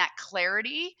reinforcing that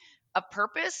clarity of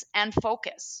purpose and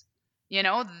focus.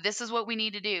 This is what we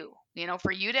need to do.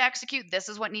 For you to execute, this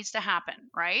is what needs to happen,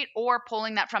 right? Or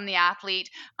pulling that from the athlete,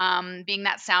 being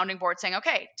that sounding board, saying,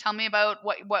 "Okay, tell me about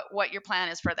what your plan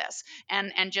is for this,"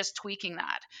 and just tweaking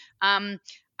that.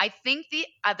 I think the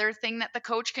other thing that the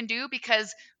coach can do,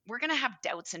 because we're going to have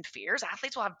doubts and fears.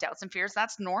 Athletes will have doubts and fears.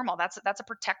 That's normal. That's a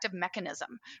protective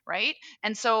mechanism, right?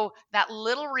 And so that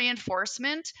little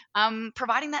reinforcement,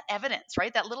 providing that evidence,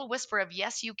 right? That little whisper of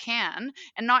yes, you can,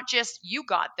 and not just you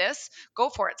got this, go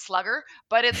for it, slugger.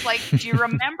 But it's like, do you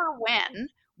remember when?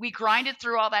 We grinded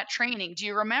through all that training. Do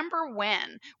you remember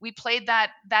when we played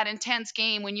that intense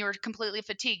game when you were completely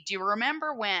fatigued? Do you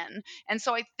remember when? And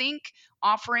so I think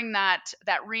offering that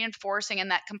reinforcing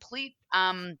and that complete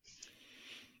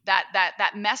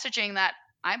that messaging that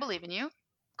I believe in you,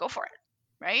 go for it,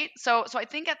 right? So I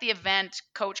think at the event,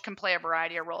 coach can play a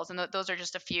variety of roles, and those are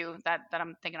just a few that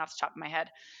I'm thinking off the top of my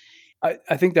head.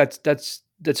 I think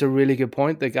that's a really good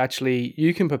point. Like, actually,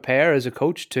 you can prepare as a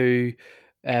coach to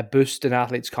boost an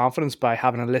athlete's confidence by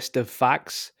having a list of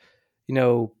facts,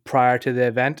 prior to the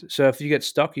event. So if you get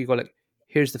stuck, you go like,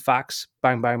 "Here's the facts,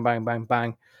 bang, bang, bang, bang,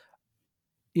 bang."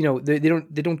 They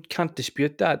can't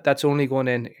dispute that. That's only going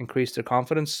to increase their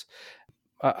confidence.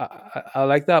 I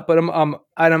like that, but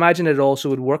I'd imagine it also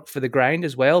would work for the grind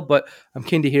as well. But I'm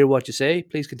keen to hear what you say.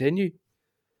 Please continue.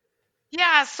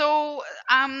 Yeah, so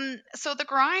the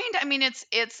grind, I mean, it's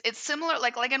similar,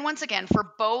 like, and once again,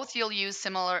 for both you'll use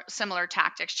similar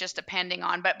tactics, just depending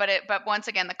on, but once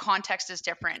again, the context is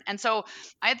different. And so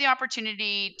I had the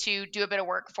opportunity to do a bit of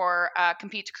work for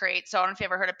Compete to Create. So I don't know if you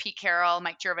ever heard of Pete Carroll,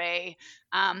 Mike Gervais.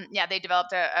 Yeah, they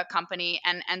developed a company,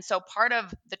 and so part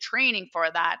of the training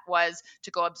for that was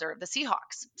to go observe the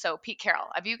Seahawks. So Pete Carroll,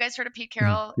 have you guys heard of Pete Mhm.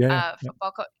 Carroll? Yeah, yeah.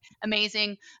 Football coach,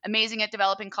 amazing at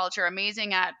developing culture,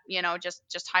 amazing at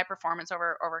just high performance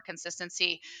over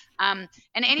consistency. And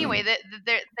anyway,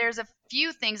 there's a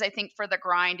few things I think for the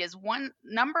grind is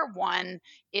number one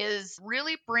is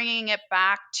really bringing it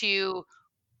back to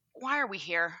why are we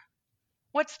here?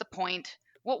 What's the point?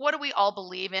 What do we all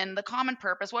believe in? The common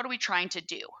purpose. What are we trying to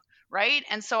do? Right.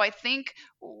 And so I think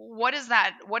what does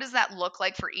that look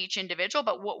like for each individual,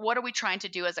 but what are we trying to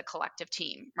do as a collective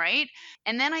team? Right.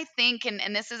 And then I think,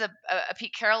 and this is a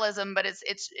Pete Carrollism, but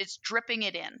it's dripping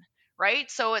it in.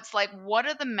 Right. So it's like, what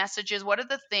are the messages? What are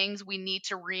the things we need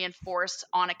to reinforce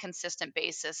on a consistent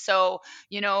basis? So,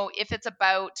 if it's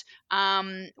about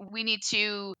we need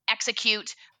to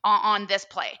execute on this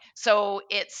play. So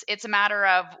it's a matter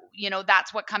of,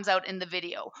 that's what comes out in the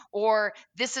video, or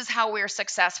this is how we're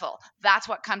successful. That's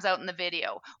what comes out in the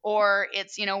video, or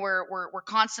it's, we're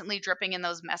constantly dripping in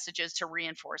those messages to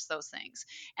reinforce those things.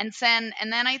 And then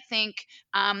I think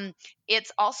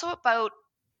it's also about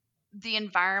the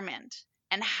environment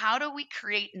and how do we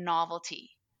create novelty?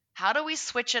 How do we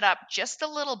switch it up just a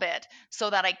little bit so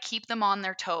that I keep them on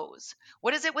their toes?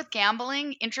 What is it with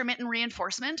gambling? Intermittent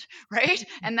reinforcement, right?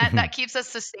 And that keeps us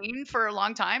sustained for a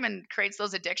long time and creates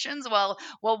those addictions. Well,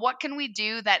 what can we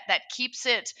do that keeps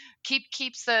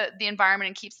the environment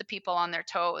and keeps the people on their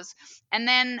toes? And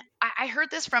then I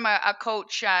heard this from a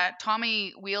coach,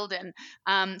 Tommy Wheeldon.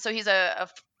 So he's a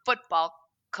football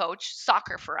coach,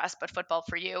 soccer for us, but football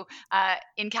for you,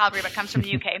 in Calgary, but comes from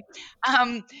the UK.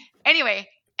 Anyway,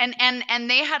 and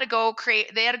they had to go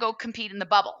compete in the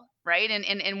bubble. right?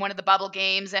 In one of the bubble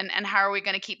games, and how are we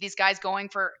going to keep these guys going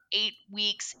for 8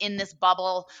 weeks in this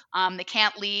bubble? They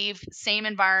can't leave, same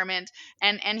environment.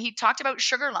 And he talked about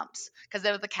sugar lumps because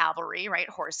they're the cavalry, right?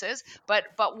 Horses. But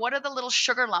what are the little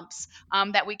sugar lumps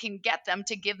that we can get them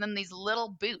to give them these little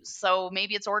boosts? So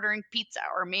maybe it's ordering pizza,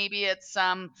 or maybe it's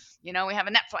we have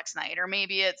a Netflix night, or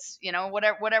maybe it's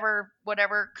whatever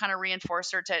kind of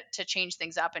reinforcer to change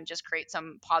things up and just create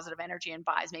some positive energy and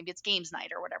vibes. Maybe it's games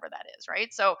night or whatever that is,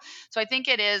 right? So I think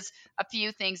it is a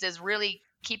few things, is really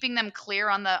keeping them clear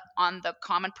on the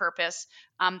common purpose,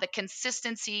 the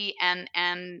consistency, and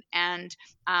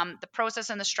the process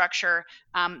and the structure,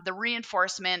 the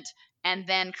reinforcement, and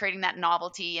then creating that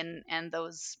novelty and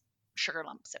those sugar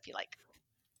lumps, if you like.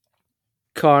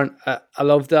 Karen, I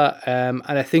love that. And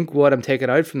I think what I'm taking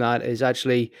out from that is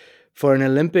actually for an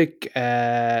Olympic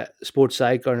sports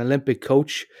psych or an Olympic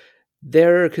coach,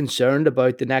 they're concerned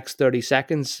about the next 30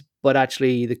 seconds, but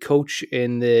actually the coach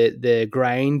in the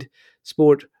grind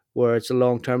sport, where it's a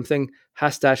long-term thing,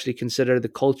 has to actually consider the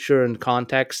culture and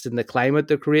context and the climate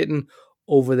they're creating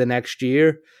over the next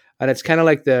year. And it's kind of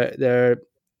like they're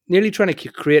nearly trying to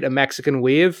create a Mexican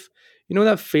wave. You know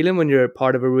that feeling when you're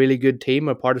part of a really good team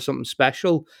or part of something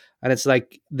special, and it's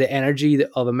like the energy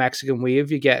of a Mexican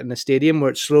wave you get in a stadium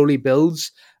where it slowly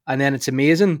builds and then it's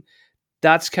amazing.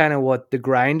 That's kind of what the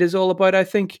grind is all about, I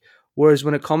think. Whereas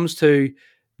when it comes to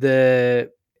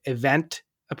the event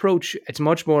approach, it's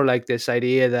much more like this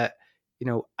idea that,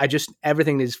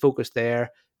 everything is focused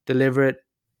there, deliver it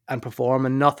and perform,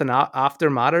 and nothing after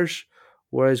matters.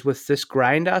 Whereas with this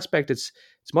grind aspect, it's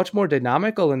much more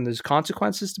dynamical and there's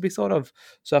consequences to be thought of.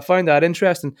 So I found that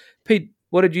interesting. Pete,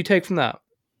 what did you take from that?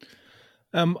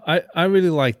 I really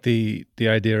like the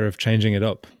idea of changing it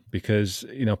up, because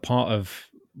part of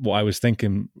what I was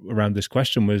thinking around this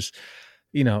question was,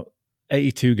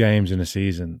 82 games in a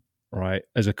season, right?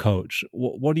 As a coach,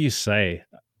 what do you say,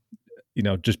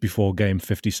 just before game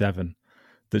 57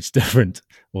 that's different,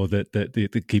 or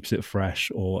that keeps it fresh?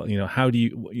 Or, how do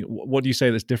what do you say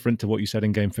that's different to what you said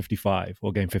in game 55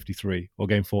 or game 53 or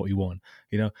game 41,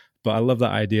 But I love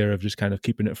that idea of just kind of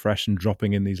keeping it fresh and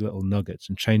dropping in these little nuggets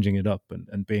and changing it up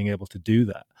and being able to do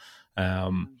that.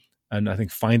 And I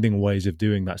think finding ways of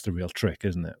doing that's the real trick,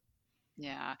 isn't it?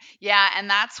 Yeah. And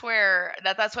that's where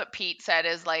that's what Pete said,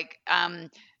 is like,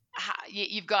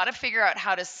 you've got to figure out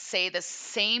how to say the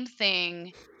same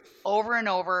thing over and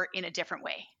over in a different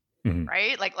way. Mm-hmm.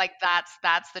 Right? Like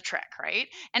that's the trick, right?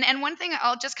 And one thing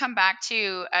I'll just come back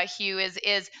to, Hugh,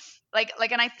 is like,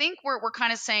 and I think we're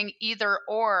kind of saying either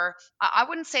or. I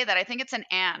wouldn't say that. I think it's an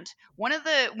and. One of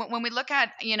the, when we look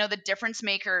at the difference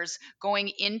makers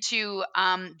going into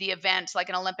the event, like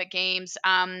an Olympic Games,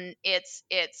 it's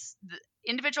the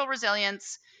individual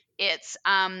resilience. It's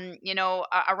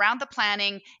around the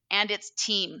planning, and it's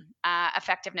team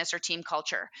effectiveness or team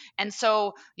culture. And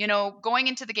so going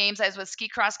into the games, as with Ski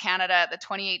Cross Canada, the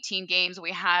 2018 games,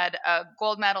 we had a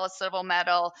gold medal, a silver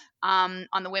medal on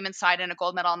the women's side, and a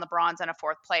gold medal on the bronze, and a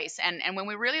fourth place. And when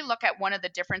we really look at one of the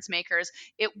difference makers,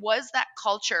 it was that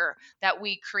culture that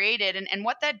we created. And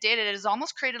what that did, it has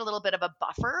almost created a little bit of a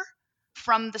buffer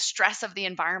from the stress of the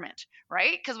environment,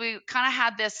 right? Because we kind of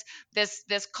had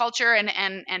this culture,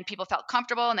 and people felt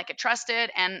comfortable and they could trust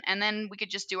it, and then we could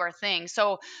just do our thing.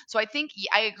 So I think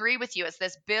I agree with you. It's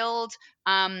this build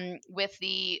with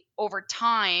the over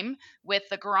time, with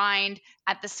the grind.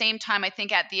 At the same time, I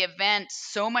think at the event,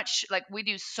 so much, like, we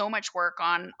do so much work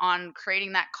on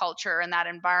creating that culture and that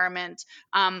environment,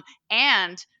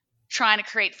 and trying to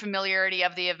create familiarity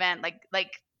of the event.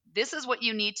 Like this is what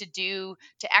you need to do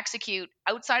to execute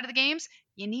outside of the games.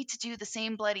 You need to do the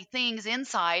same bloody things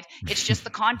inside. It's just the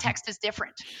context is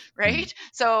different, right?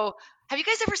 So have you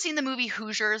guys ever seen the movie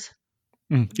Hoosiers?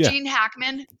 Yeah. Gene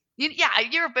Hackman?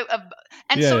 You're a bit of,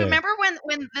 and so remember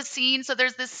when the scene, so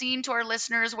there's this scene to our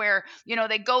listeners where,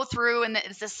 they go through, and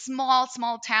it's this small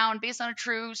town based on a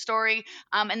true story.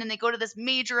 And then they go to this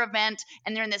major event,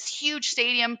 and they're in this huge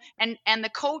stadium, and the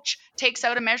coach takes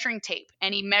out a measuring tape,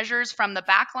 and he measures from the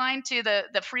back line to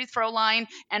the free throw line,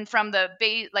 and from the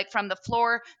from the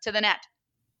floor to the net.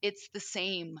 It's the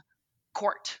same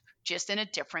court, just in a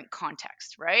different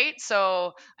context, right?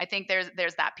 So I think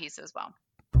there's that piece as well.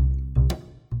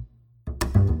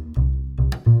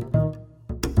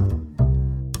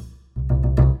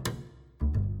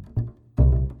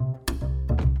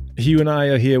 Hugh and I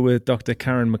are here with Dr.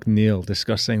 Karen McNeil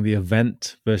discussing the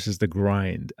event versus the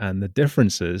grind, and the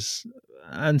differences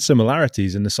and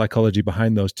similarities in the psychology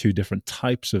behind those two different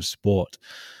types of sport.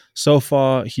 So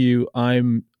far, Hugh,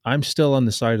 I'm I'm still on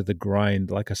the side of the grind.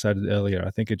 Like I said earlier,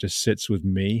 I think it just sits with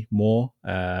me more.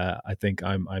 I think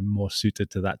I'm more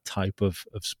suited to that type of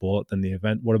sport than the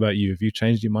event. What about you? Have you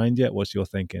changed your mind yet? What's your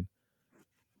thinking?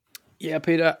 Yeah,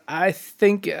 Peter, I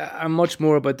think I'm much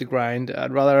more about the grind.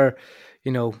 I'd rather,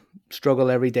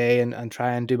 struggle every day and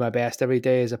try and do my best every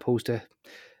day as opposed to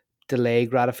delay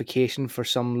gratification for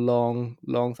some long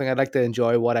thing. I'd like to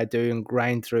enjoy what I do and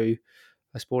grind through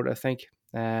a sport, I think.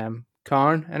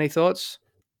 Karen, any thoughts?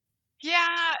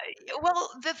 Yeah, well,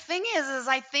 the thing is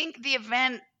I think the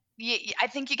event, I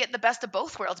think you get the best of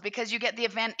both worlds because you get the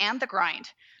event and the grind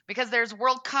because there's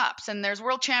World Cups and there's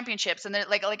World Championships and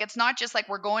like it's not just like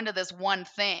we're going to this one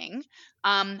thing.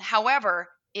 However,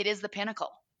 it is the pinnacle.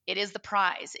 It is the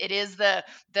prize. It is the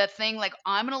thing. Like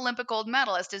I'm an Olympic gold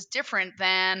medalist is different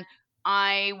than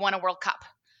I won a World Cup,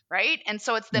 right? And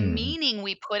so it's the Mm. meaning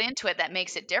we put into it that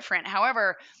makes it different.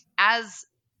 However, as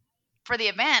for the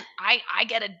event, I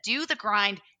get to do the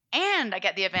grind and I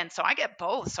get the event, so I get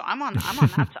both. So I'm on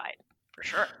that side for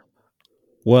sure.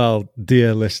 Well,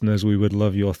 dear listeners, we would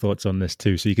love your thoughts on this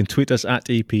too. So you can tweet us at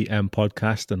EPM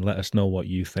Podcast and let us know what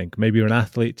you think. Maybe you're an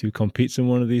athlete who competes in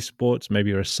one of these sports. Maybe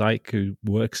you're a psych who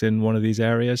works in one of these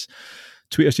areas.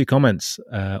 Tweet us your comments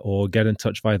or get in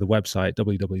touch via the website,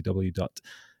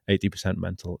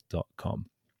 www.80percentmental.com.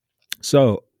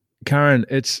 So, Karen,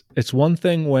 it's one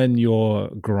thing when you're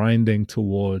grinding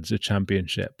towards a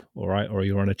championship, all right, or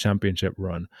you're on a championship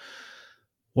run.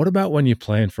 What about when you're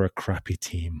playing for a crappy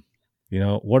team?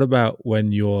 What about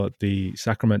when you're the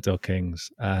Sacramento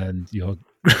Kings and you're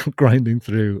grinding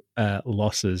through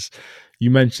losses?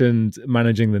 You mentioned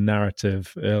managing the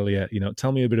narrative earlier.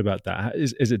 Tell me a bit about that.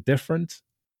 Is it different?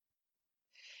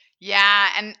 Yeah,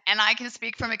 and I can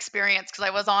speak from experience because I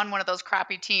was on one of those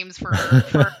crappy teams for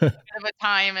a bit of a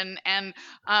time, and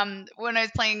when I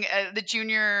was playing the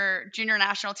junior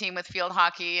national team with field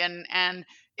hockey, and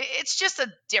it's just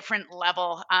a different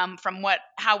level from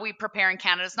how we prepare in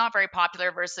Canada. It's not very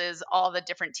popular versus all the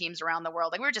different teams around the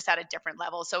world. Like we're just at a different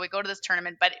level. So we go to this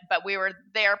tournament, but we were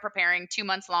there preparing 2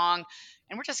 months long,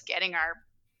 and we're just getting our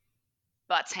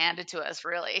butts handed to us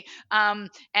really.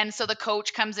 And so the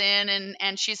coach comes in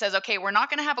and she says, okay, we're not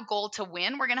going to have a goal to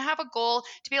win, we're going to have a goal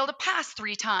to be able to pass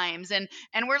 3 times, and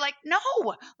we're like, no,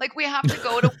 like we have to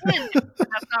go to win.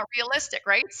 That's not realistic,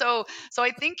 right? So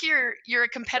I think you're a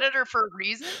competitor for a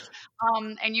reason,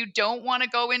 and you don't want to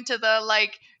go into the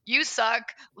like, you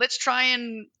suck, let's try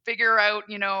and figure out,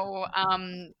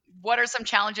 what are some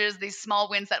challenges, these small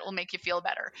wins that will make you feel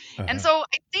better. And Uh-huh. so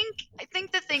I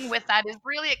think the thing with that is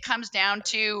really it comes down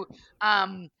to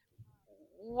um,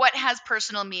 what has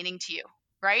personal meaning to you,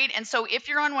 right? And so if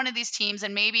you're on one of these teams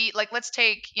and maybe like let's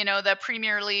take the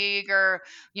Premier League or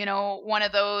one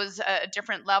of those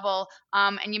different level,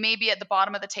 and you may be at the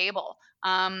bottom of the table,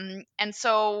 and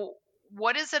so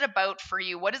what is it about for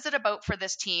you? What is it about for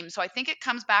this team? So I think it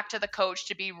comes back to the coach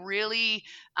to be really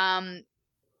um,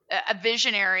 a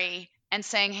visionary and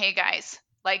saying, hey guys,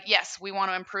 like, yes, we want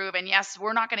to improve. And yes,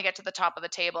 we're not going to get to the top of the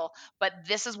table, but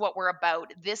this is what we're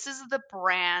about. This is the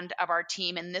brand of our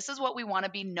team. And this is what we want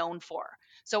to be known for.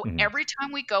 So Mhm. every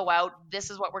time we go out, this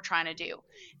is what we're trying to do.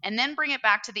 And then bring it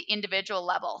back to the individual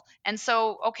level. And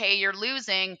so, okay, you're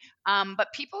losing,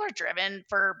 but people are driven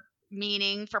for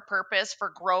meaning, for purpose,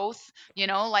 for growth,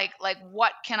 like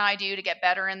what can I do to get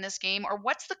better in this game, or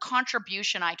what's the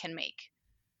contribution I can make?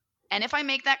 And if I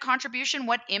make that contribution,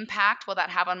 what impact will that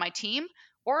have on my team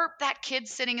or that kid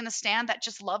sitting in the stand that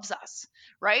just loves us,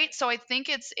 right? So I think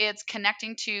it's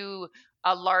connecting to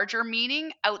a larger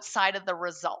meaning outside of the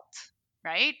result,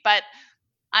 right? But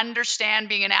understand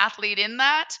being an athlete in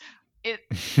that it's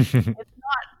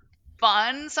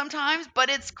fun sometimes, but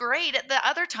it's great at the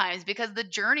other times because the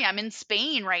journey. I'm in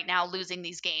Spain right now losing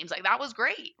these games. Like that was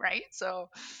great, right? So,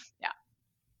 yeah.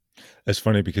 It's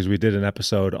funny because we did an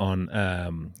episode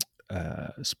on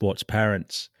sports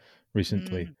parents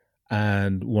recently, Mm,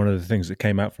 and one of the things that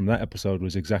came out from that episode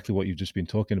was exactly what you've just been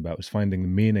talking about: was finding the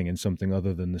meaning in something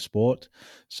other than the sport.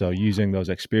 So yeah, using those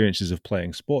experiences of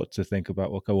playing sport to think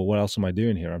about, okay, well, what else am I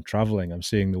doing here? I'm traveling, I'm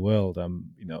seeing the world, I'm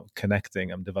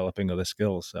connecting, I'm developing other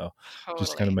skills. So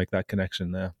just kind of totally. make that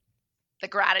connection there. The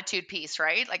gratitude piece,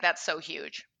 right? Like that's so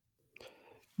huge.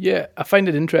 Yeah, I find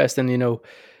it interesting,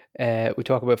 we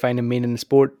talk about finding meaning in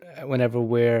sport whenever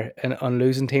we're on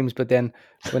losing teams, but then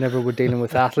whenever we're dealing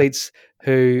with athletes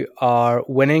who are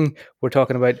winning, we're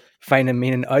talking about finding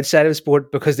meaning outside of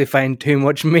sport because they find too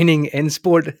much meaning in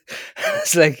sport.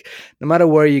 It's like no matter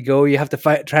where you go, you have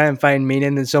to try and find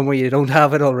meaning in somewhere you don't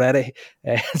have it already.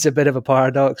 It's a bit of a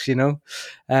paradox, Yeah.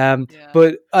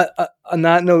 But on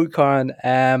that note, Karen,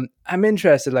 I'm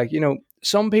interested. Like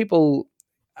some people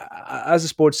as a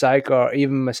sports psych, or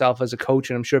even myself as a coach,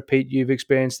 and I'm sure Pete, you've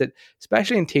experienced it,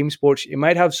 especially in team sports, you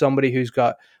might have somebody who's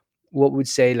got what would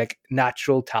say like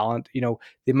natural talent.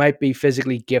 They might be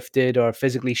physically gifted or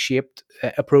physically shaped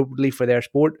appropriately for their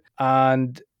sport,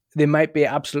 and they might be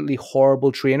absolutely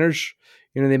horrible trainers.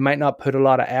 They might not put a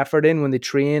lot of effort in when they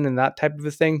train and that type of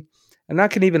a thing, and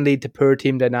that can even lead to poor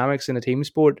team dynamics in a team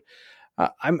sport.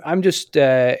 I'm just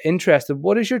interested.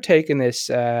 What is your take on this?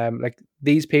 Like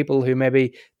these people who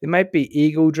maybe they might be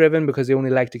ego driven because they only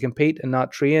like to compete and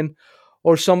not train,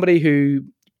 or somebody who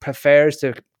prefers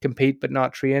to compete but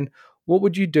not train. What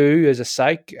would you do as a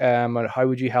psych, or how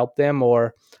would you help them?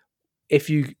 Or if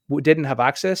you didn't have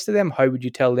access to them, how would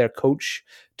you tell their coach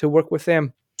to work with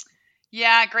them?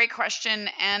 Yeah, great question.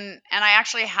 And I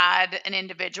actually had an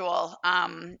individual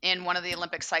in one of the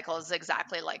Olympic cycles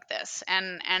exactly like this,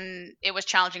 and it was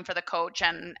challenging for the coach,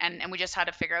 and we just had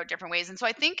to figure out different ways. And so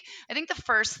I think the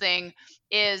first thing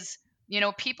is,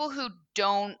 people who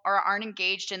don't or aren't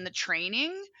engaged in the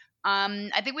training.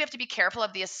 I think we have to be careful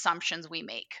of the assumptions we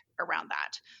make around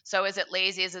that. So is it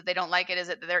lazy? Is it they don't like it? Is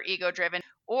it that they're ego driven?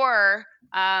 Or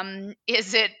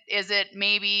is it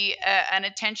maybe an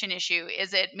attention issue?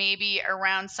 Is it maybe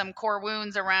around some core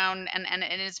wounds around and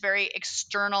it's very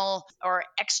external or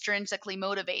extrinsically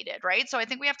motivated, right? So I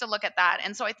think we have to look at that.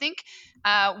 And so I think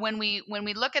when we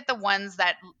look at the ones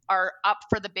that are up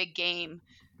for the big game,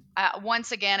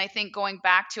 once again, I think going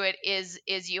back to it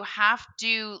is you have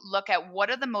to look at what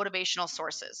are the motivational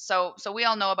sources. So we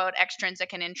all know about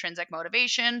extrinsic and intrinsic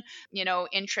motivation.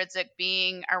 Intrinsic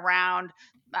being around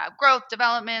growth,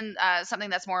 development, something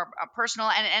that's more personal,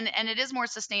 and it is more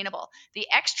sustainable. The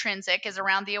extrinsic is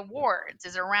around the awards,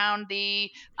 is around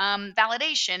the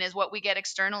validation, is what we get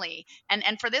externally.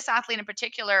 And for this athlete in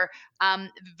particular,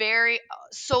 very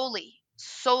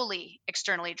solely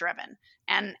externally driven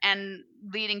and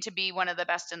leading to be one of the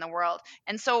best in the world.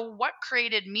 And so what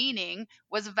created meaning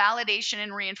was validation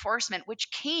and reinforcement, which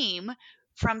came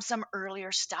from some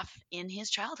earlier stuff in his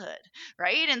childhood,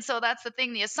 right? And so that's the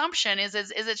thing. The assumption is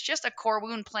it's just a core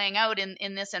wound playing out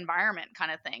in this environment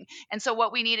kind of thing. And so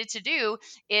what we needed to do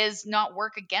is not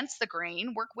work against the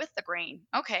grain, work with the grain.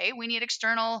 Okay, we need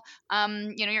external,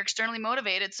 you're externally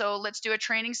motivated, so let's do a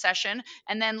training session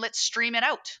and then let's stream it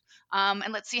out.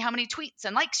 And let's see how many tweets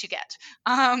and likes you get.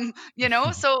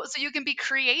 So you can be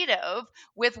creative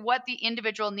with what the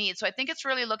individual needs. So I think it's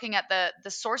really looking at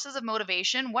the sources of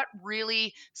motivation, what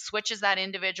really switches that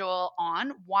individual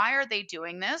on, why are they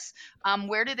doing this,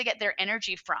 where do they get their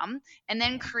energy from, and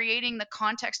then creating the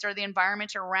context or the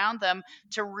environment around them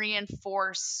to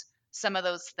reinforce some of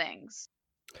those things.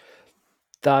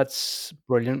 That's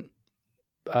brilliant.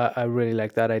 I really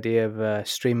like that idea of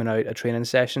streaming out a training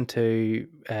session to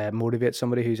motivate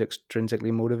somebody who's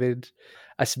extrinsically motivated.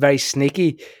 It's very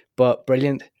sneaky, but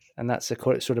brilliant, and that's the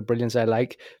sort of brilliance I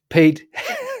like. Pete,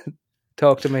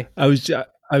 talk to me. I was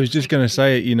just going to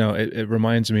say, it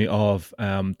reminds me of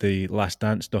the Last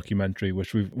Dance documentary,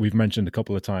 which we've mentioned a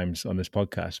couple of times on this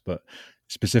podcast, but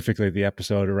specifically the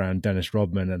episode around Dennis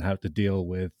Rodman and how to deal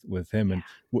with him. And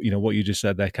what you just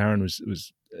said there, Karen,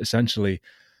 was essentially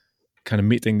kind of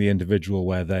meeting the individual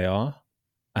where they are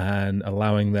and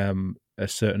allowing them a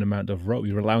certain amount of rope.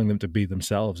 You're allowing them to be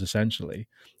themselves essentially,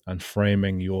 and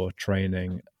framing your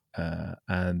training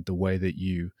and the way that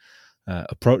you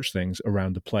approach things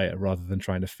around the player, rather than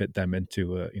trying to fit them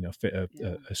into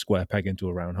a square peg into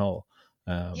a round hole.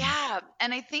 Yeah,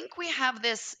 and I think we have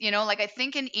this, I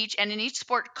think in each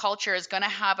sport culture is going to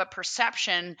have a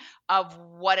perception of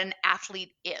what an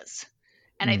athlete is.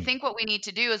 And I think what we need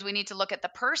to do is we need to look at the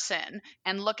person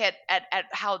and look at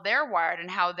how they're wired and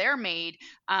how they're made,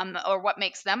 or what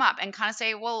makes them up, and kind of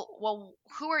say, well,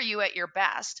 who are you at your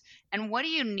best, and what do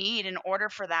you need in order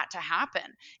for that to happen,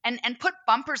 and put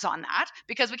bumpers on that,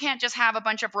 because we can't just have a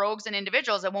bunch of rogues and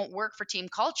individuals that won't work for team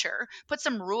culture. Put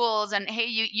some rules, and hey,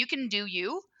 you can do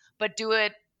you, but do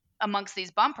it amongst these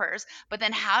bumpers. But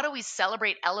then how do we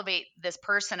celebrate, elevate this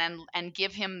person and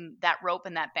give him that rope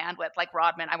and that bandwidth? Like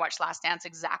Rodman, I watched Last Dance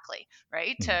exactly,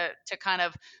 right? To kind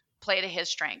of play to his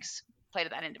strengths, play to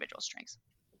that individual's strengths.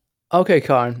 Okay,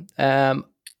 Karen.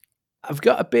 I've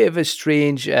got a bit of a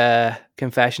strange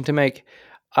confession to make.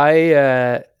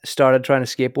 I started trying to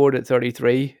skateboard at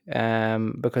 33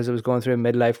 because I was going through a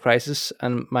midlife crisis,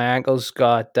 and my ankles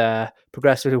got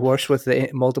progressively worse with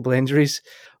the multiple injuries.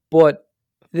 But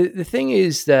the thing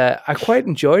is that I quite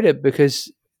enjoyed it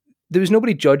because there was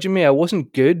nobody judging me. I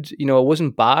wasn't good, I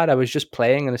wasn't bad. I was just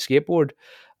playing on a skateboard.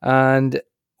 And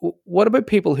what about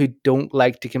people who don't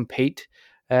like to compete?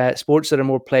 Sports that are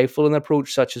more playful in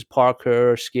approach, such as parkour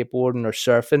or skateboarding or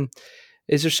surfing.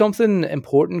 Is there something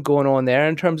important going on there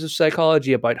in terms of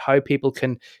psychology about how people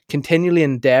can continually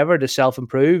endeavor to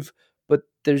self-improve, but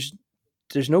there's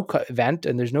no event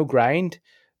and there's no grind?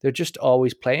 They're just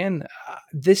always playing.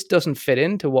 This doesn't fit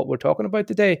into what we're talking about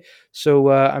today. So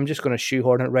I'm just going to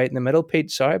shoehorn it right in the middle, Pete.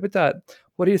 Sorry about that.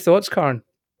 What are your thoughts, Karen?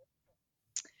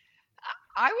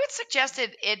 I would suggest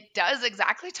it does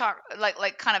exactly talk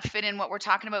like kind of fit in what we're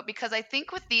talking about, because I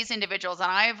think with these individuals,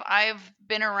 and I've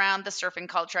been around the surfing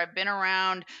culture, I've been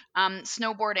around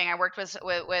snowboarding. I worked with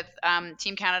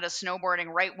Team Canada snowboarding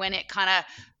right when it kind of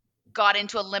got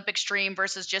into Olympic stream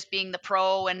versus just being the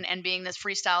pro and being this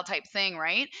freestyle type thing,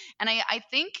 right? And I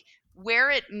think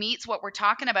where it meets what we're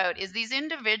talking about is these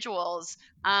individuals,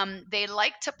 they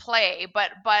like to play,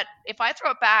 but if I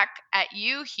throw it back at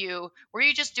you, Hugh, were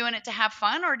you just doing it to have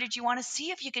fun, or did you want to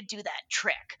see if you could do that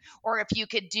trick, or if you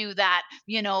could do that,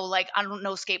 like, I don't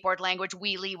know, skateboard language,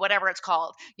 wheelie, whatever it's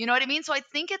called, you know what I mean? So I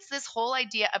think it's this whole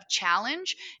idea of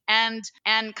challenge and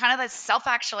kind of the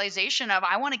self-actualization of,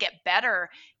 I want to get better.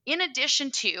 In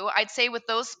addition to, I'd say with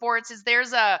those sports, is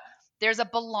there's a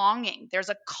belonging, there's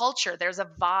a culture, there's a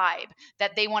vibe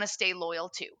that they want to stay loyal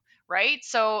to, right?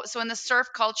 So in the surf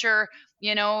culture,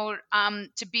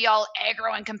 to be all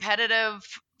aggro and competitive,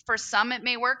 for some it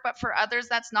may work, but for others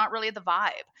that's not really the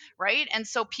vibe, right? And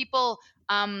so people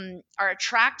are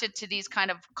attracted to these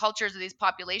kind of cultures or these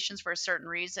populations for a certain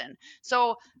reason.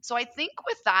 So I think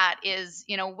with that is,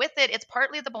 with it, it's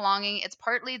partly the belonging, it's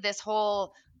partly this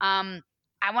whole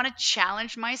I want to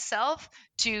challenge myself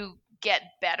to get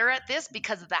better at this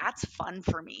because that's fun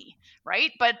for me,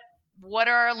 right? But what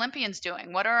are our Olympians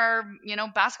doing? What are our,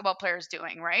 basketball players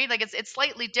doing, right? Like it's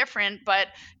slightly different, but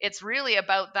it's really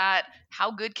about that.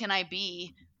 How good can I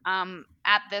be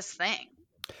at this thing?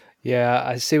 Yeah,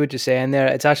 I see what you're saying there.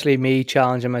 It's actually me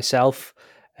challenging myself,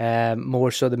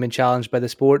 more so than being challenged by the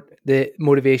sport. The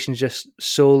motivation is just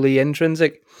solely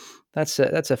intrinsic. That's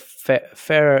a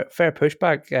fair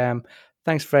pushback.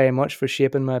 Thanks very much for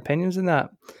shaping my opinions in that.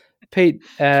 Pete,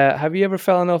 have you ever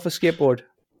fallen off a skateboard?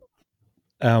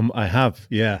 I have,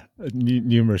 yeah,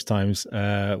 numerous times.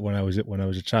 When I was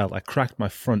a child, I cracked my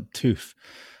front tooth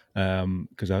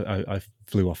because I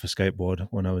flew off a skateboard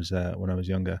when I was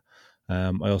younger.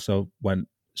 I also went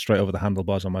straight over the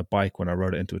handlebars on my bike when I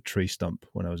rode it into a tree stump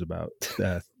when I was about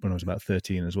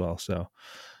 13 as well. So,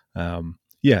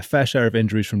 yeah, fair share of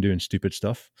injuries from doing stupid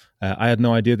stuff. I had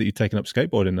no idea that you'd taken up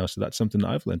skateboarding though, so that's something that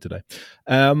I've learned today.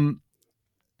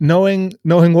 Knowing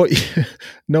what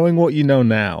you know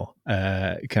now,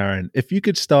 Karen, if you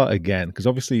could start again, because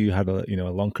obviously you had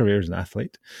a long career as an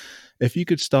athlete, if you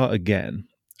could start again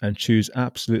and choose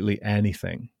absolutely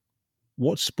anything,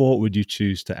 what sport would you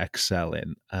choose to excel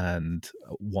in, and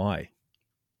why?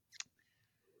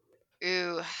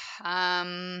 Ooh,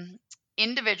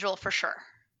 individual for sure.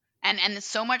 And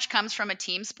so much comes from a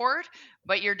team sport,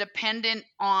 but you're dependent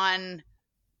on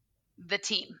the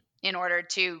team in order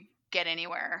to get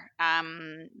anywhere.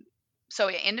 So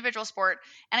yeah, individual sport.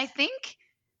 And I think,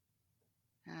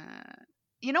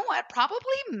 you know what, probably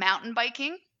mountain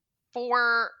biking,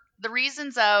 for the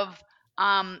reasons of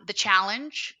the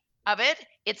challenge of it.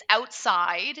 It's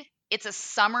outside. It's a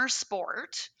summer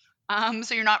sport.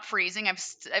 So you're not freezing. I've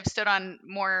stood on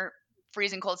more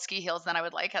freezing cold ski hills than I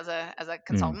would like as a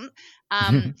consultant.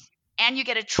 And you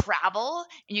get to travel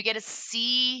and you get to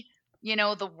see,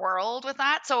 the world with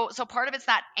that. So part of it's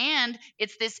that, and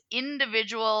it's this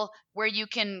individual where you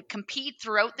can compete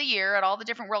throughout the year at all the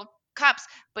different World Cups,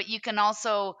 but you can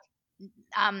also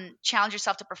challenge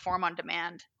yourself to perform on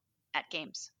demand at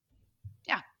games.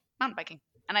 Yeah, mountain biking.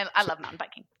 And I love mountain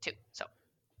biking too.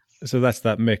 So that's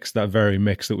that very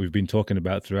mix that we've been talking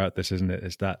about throughout this, isn't it?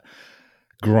 Is that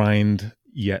grind,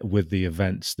 yet with the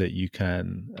events that you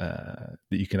can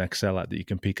excel at, that you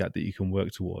can peak at, that you can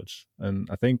work towards. And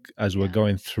I think as we're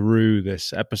going through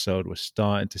this episode, we're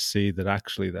starting to see that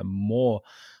actually they're more,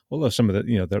 although some of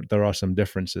the, there are some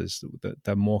differences, that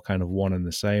they're more kind of one and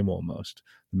the same almost,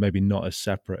 maybe not as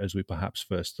separate as we perhaps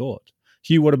first thought.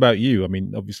 Hugh, what about you? I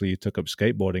mean, obviously you took up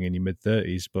skateboarding in your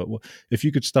mid-30s, but if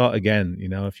you could start again,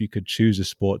 if you could choose a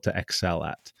sport to excel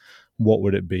at, what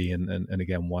would it be? And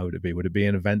again, why would it be? Would it be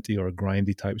an eventy or a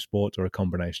grindy type sport, or a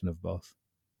combination of both?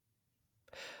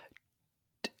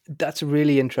 That's a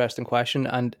really interesting question.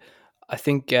 And I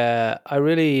think I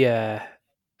really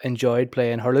enjoyed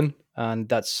playing hurling. And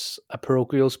that's a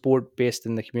parochial sport based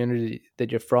in the community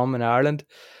that you're from in Ireland.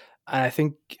 And I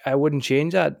think I wouldn't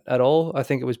change that at all. I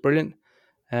think it was brilliant.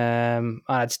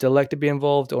 I'd still like to be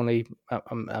involved, only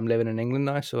I'm living in England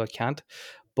now, so I can't.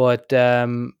 But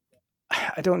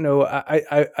I don't know.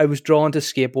 I was drawn to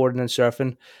skateboarding and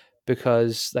surfing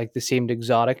because like they seemed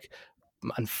exotic.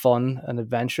 and fun and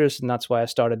adventurous, and that's why I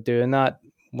started doing that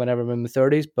whenever I'm in my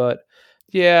 30s. But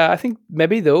yeah, I think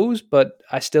maybe those, but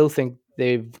I still think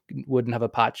they wouldn't have a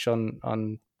patch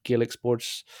on Gaelic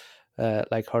sports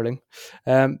like hurling.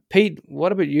 Pete,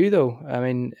 what about you though? I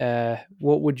mean,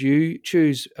 what would you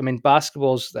choose? I mean,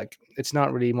 basketball's like it's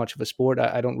not really much of a sport.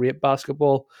 I don't rate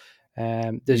basketball.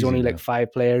 There's Easy only like enough.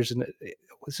 five players, and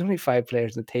there's only five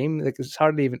players in the team. Like it's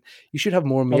hardly even. You should have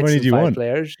more How mates many than do you five want?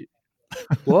 players.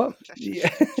 What?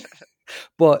 Yeah.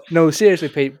 But no, seriously,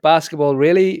 Pete, basketball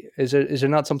really is there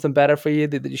not something better for you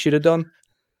that you should have done?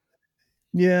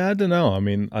 Yeah, I don't know. I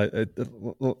mean,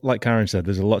 like Karen said,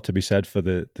 there's a lot to be said for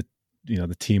the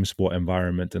the team sport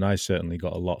environment, and I certainly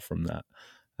got a lot from that.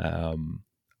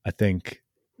 I think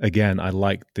again, I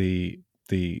like the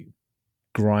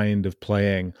grind of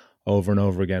playing over and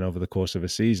over again over the course of a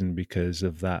season because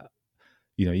of that.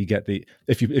 You get the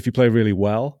if you play really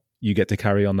well, you get to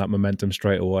carry on that momentum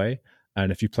straight away. And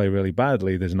if you play really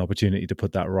badly, there's an opportunity to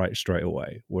put that right straight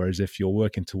away. Whereas if you're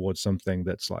working towards something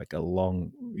that's like a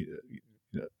long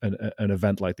an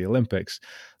event like the Olympics,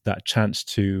 that chance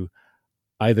to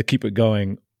either keep it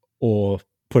going or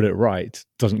put it right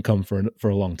doesn't come for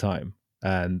a long time.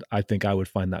 And I think I would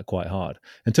find that quite hard.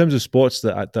 In terms of sports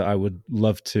that I would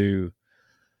love to,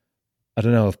 I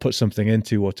don't know, if put something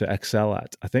into or to excel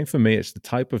at, I think for me it's the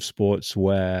type of sports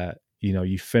where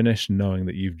you finish knowing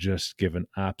that you've just given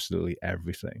absolutely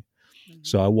everything. Mhm.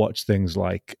 So I watch things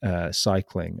like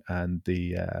cycling and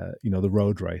the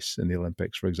road race in the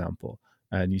Olympics, for example.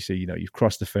 And you see, you've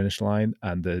crossed the finish line,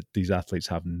 and these athletes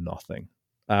have nothing,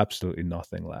 absolutely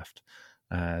nothing left.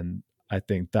 And I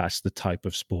think that's the type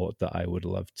of sport that I would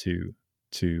love to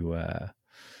uh,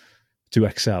 to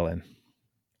excel in.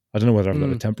 I don't know whether I've got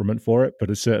the Mm. temperament for it, but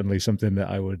it's certainly something that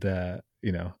I would,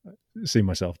 see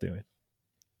myself doing.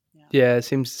 Yeah. Yeah, it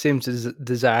seems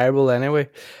desirable anyway.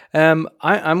 I'm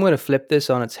going to flip this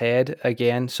on its head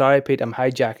again. Sorry, Pete, I'm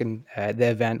hijacking the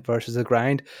event versus the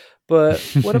grind. But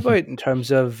what about in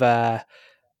terms of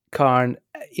Karn?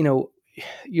 You know,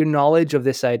 your knowledge of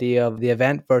this idea of the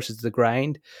event versus the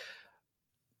grind.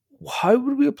 How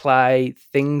would we apply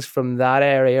things from that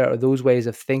area or those ways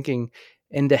of thinking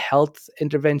into health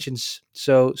interventions?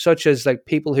 So, such as like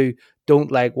people who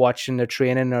don't like watching the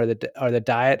training or the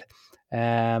diet,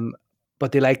 um,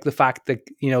 but they like the fact that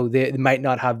they might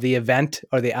not have the event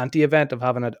or the anti-event of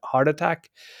having a heart attack.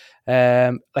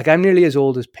 Like I'm nearly as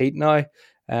old as Pete now.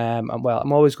 I'm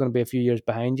always going to be a few years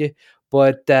behind you,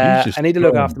 but He's I just need to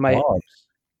look throwing after my. bombs.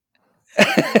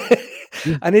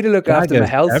 I need to look after my Daggers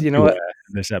health. You know what? everywhere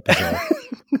in this episode.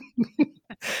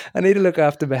 I need to look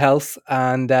after my health.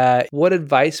 And what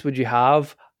advice would you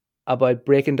have about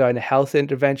breaking down a health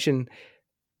intervention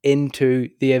into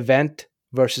the event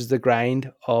versus the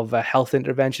grind of a health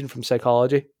intervention from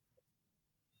psychology?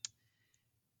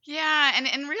 Yeah, and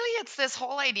really it's this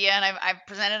whole idea, and I've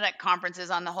presented at conferences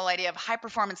on the whole idea of high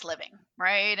performance living,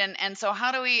 right? And so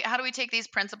how do we take these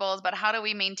principles, but how do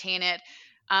we maintain it?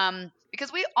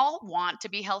 Because we all want to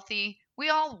be healthy. We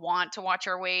all want to watch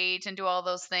our weight and do all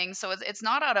those things. So it's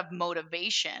not out of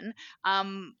motivation,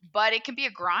 but it can be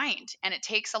a grind, and it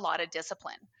takes a lot of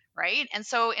discipline. Right. And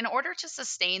so in order to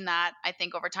sustain that, I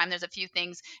think over time there's a few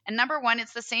things. And number one,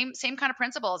 it's the same kind of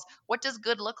principles. What does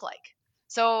good look like?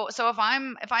 So if I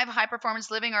have high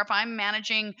performance living, or if I'm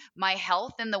managing my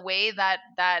health in the way that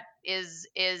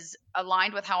is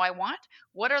aligned with how I want,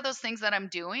 what are those things that I'm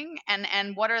doing,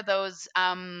 and what are those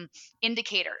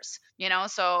indicators?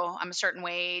 So I'm a certain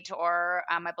weight, or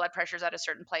my blood pressure's at a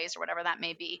certain place, or whatever that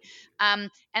may be. And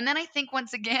then I think,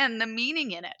 once again, the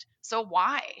meaning in it. So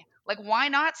why? Like, why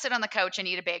not sit on the couch and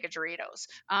eat a bag of Doritos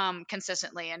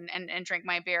consistently, and drink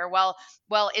my beer? Well,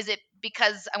 is it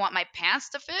because I want my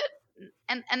pants to fit?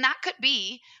 And that could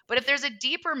be. But if there's a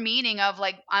deeper meaning of,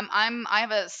 like, I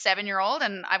have a 7-year old,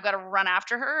 and I've got to run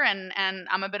after her, and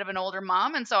I'm a bit of an older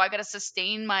mom, and so I got to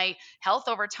sustain my health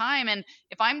over time. And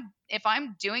if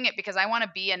I'm doing it because I want to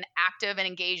be an active and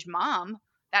engaged mom,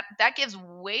 that gives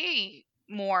way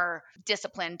more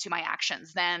discipline to my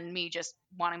actions than me just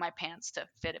wanting my pants to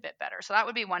fit a bit better. So that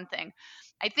would be one thing.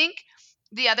 I think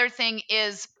the other thing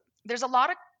is, there's a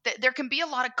lot of there can be a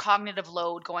lot of cognitive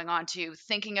load going on too,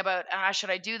 thinking about, should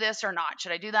I do this or not?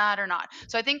 Should I do that or not?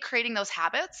 So I think creating those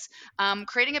habits,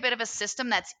 creating a bit of a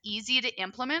system that's easy to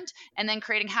implement, and then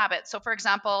creating habits. So for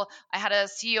example, I had a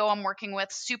CEO I'm working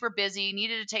with, super busy,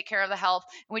 needed to take care of the health.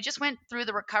 And we just went through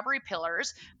the recovery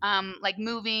pillars, like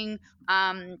moving,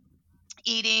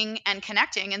 eating, and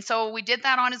connecting. And so we did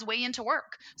that on his way into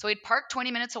work. So he'd park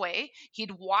 20 minutes away.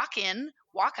 He'd walk in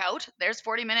walk out. There's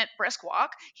 40-minute brisk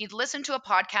walk. He'd listen to a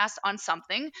podcast on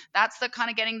something. That's the kind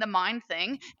of getting the mind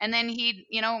thing. And then he'd,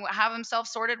 have himself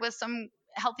sorted with some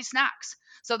healthy snacks.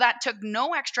 So that took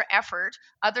no extra effort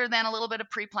other than a little bit of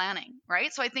pre-planning,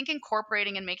 right? So I think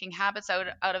incorporating and making habits out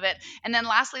of it. And then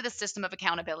lastly, the system of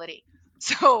accountability.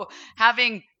 So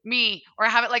having me or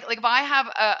have it like if I have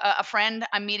a friend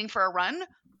I'm meeting for a run,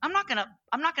 I'm not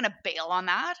gonna bail on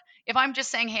that. If I'm just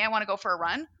saying, hey, I want to go for a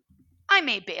run, I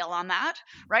may bail on that,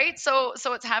 right? So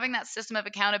it's having that system of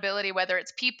accountability, whether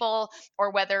it's people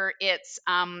or whether it's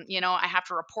I have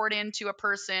to report into a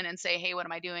person and say, hey, what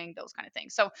am I doing? Those kind of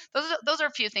things. So those are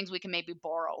a few things we can maybe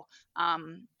borrow,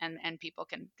 and people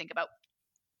can think about.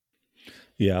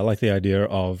 Yeah, I like the idea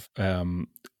of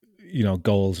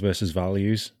goals versus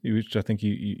values, which I think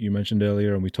you mentioned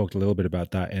earlier, and we talked a little bit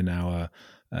about that in our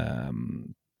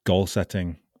goal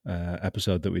setting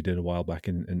episode that we did a while back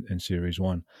in series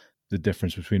 1. The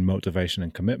difference between motivation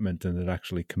and commitment, and that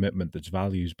actually commitment that's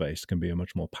values based can be a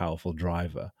much more powerful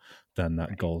driver than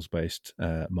that goals based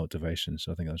motivation.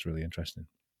 So I think that's really interesting.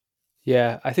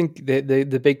 Yeah, I think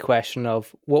the big question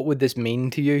of what would this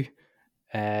mean to you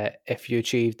if you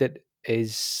achieved it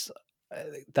is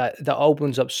that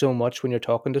opens up so much when you're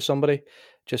talking to somebody.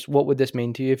 Just what would this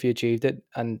mean to you if you achieved it?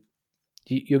 And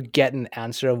you're getting an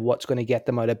answer of what's going to get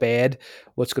them out of bed,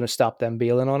 what's going to stop them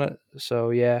bailing on it.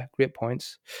 So yeah, great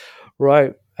points.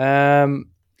 Right. Karen,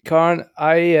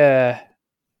 I'm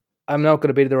not going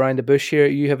to beat around the bush here.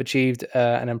 You have achieved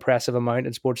an impressive amount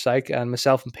in sports psych, and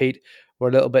myself and Pete were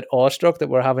a little bit awestruck that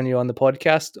we're having you on the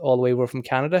podcast all the way we're from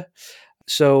Canada.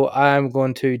 So I'm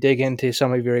going to dig into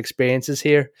some of your experiences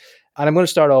here. And I'm going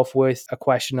to start off with a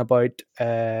question about,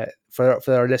 for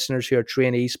our listeners who are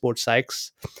trainee sports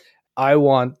psychs, I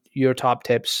want your top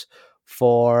tips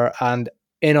for, and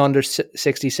in under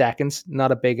 60 seconds,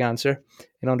 not a big answer,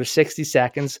 in under 60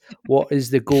 seconds, what is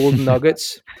the gold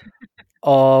nuggets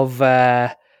of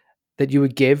that you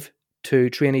would give to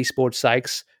trainee sports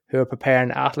psychs who are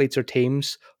preparing athletes or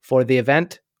teams for the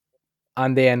event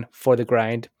and then for the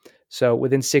grind? So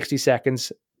within 60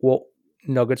 seconds, what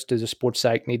nuggets does a sports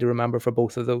psych need to remember for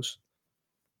both of those?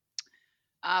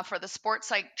 For the sports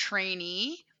psych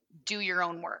trainee, do your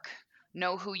own work.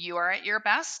 Know who you are at your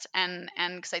best, and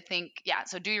because I think,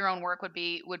 so do your own work would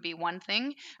be one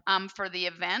thing. For the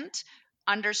event,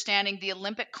 understanding the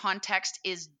Olympic context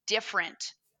is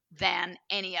different than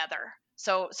any other.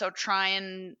 So try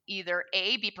and either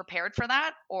be prepared for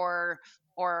that, or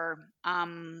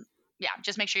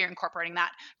just make sure you're incorporating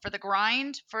that. For the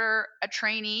grind, for a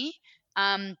trainee,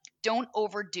 don't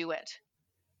overdo it.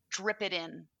 Drip it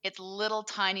in. It's little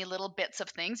tiny little bits of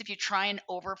things. If you try and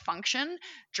overfunction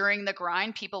during the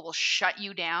grind, people will shut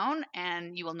you down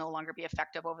and you will no longer be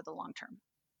effective over the long term.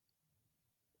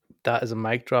 That is a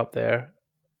mic drop there.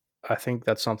 I think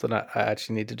that's something I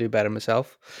actually need to do better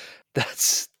myself.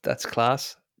 That's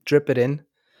class. Drip it in.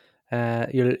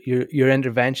 Your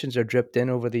interventions are dripped in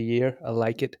over the year. I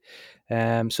like it.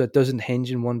 So it doesn't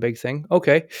hinge in one big thing.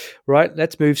 Okay, right.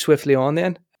 Let's move swiftly on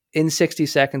then. In 60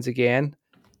 seconds again,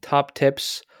 top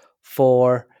tips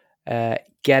for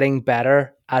getting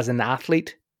better as an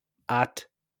athlete at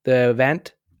the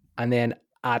event and then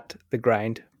at the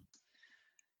grind.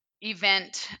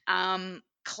 Event,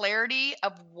 clarity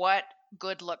of what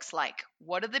good looks like.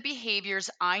 What are the behaviors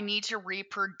I need to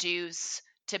reproduce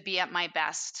to be at my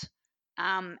best?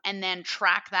 And then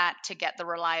track that to get the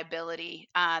reliability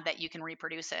that you can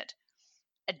reproduce it.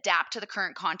 Adapt to the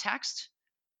current context.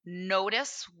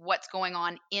 Notice what's going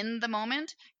on in the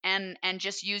moment, and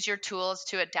just use your tools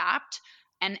to adapt,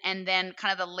 and then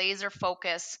kind of the laser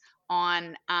focus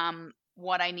on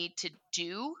what I need to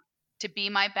do to be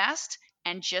my best,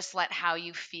 and just let how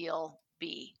you feel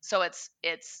be. So it's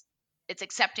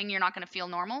accepting you're not going to feel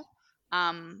normal,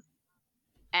 and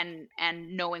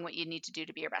knowing what you need to do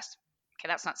to be your best. Okay,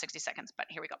 that's not 60 seconds, but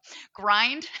here we go.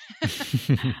 Grind.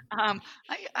 I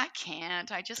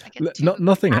can't. I get too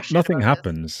nothing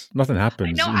happens. Nothing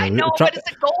happens. I know, but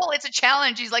it's a goal. It's a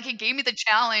challenge. He's like, he gave me the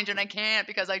challenge, and I can't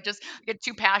because I just get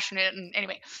too passionate. And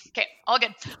anyway, okay, all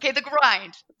good. Okay, the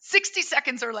grind. 60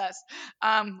 seconds or less.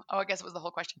 I guess it was the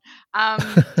whole question.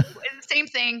 Same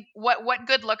thing. What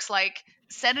good looks like.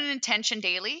 Set an intention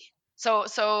daily.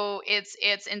 So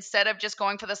it's instead of just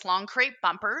going for this long, create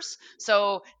bumpers.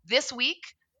 So this week,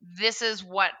 this is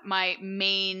what my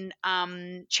main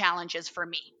challenge is for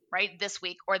me, right? This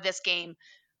week or this game.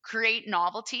 Create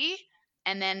novelty,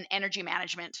 and then energy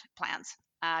management plans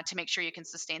to make sure you can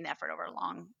sustain the effort over a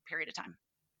long period of time.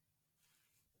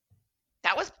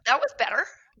 That was better.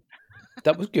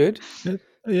 That was good.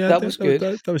 Yeah, That was good.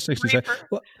 That was 60 seconds. Reaper.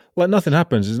 Well, like nothing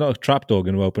happens. There's not a trapdoor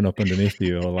going to open up underneath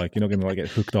you, or like you're not going to like get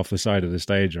hooked off the side of the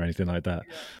stage or anything like that.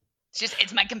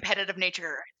 It's my competitive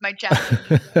nature, my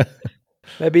challenge.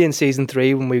 Maybe in season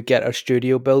 3, when we get our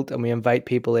studio built and we invite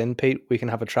people in, Pete, we can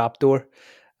have a trapdoor,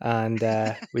 and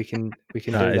we can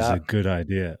do That is that. a good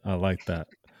idea. I like that.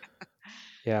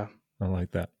 Yeah. I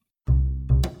like that.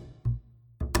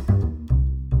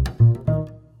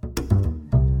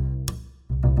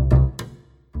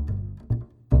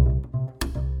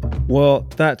 Well,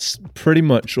 that's pretty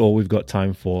much all we've got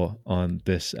time for on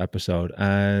this episode.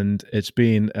 And it's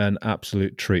been an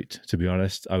absolute treat, to be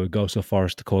honest. I would go so far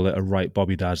as to call it a right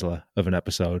Bobby Dazzler of an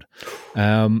episode.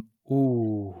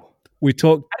 Ooh. We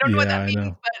talked. I don't know what that I means,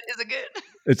 know. but is it good?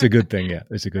 It's a good thing. Yeah,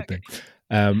 it's a good thing.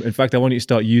 In fact, I want you to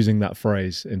start using that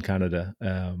phrase in Canada.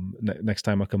 Next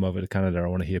time I come over to Canada, I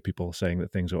want to hear people saying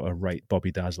that things are a right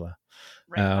Bobby Dazzler.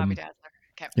 Right, Bobby Dazzler.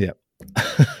 Okay. Yeah.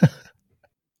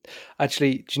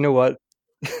 Actually, do you know what?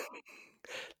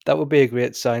 That would be a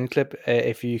great sound clip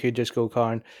if you could just go,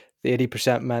 Karen, the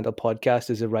 80% Mental podcast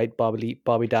is a right Bobby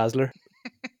Dazzler.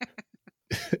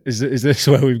 Is this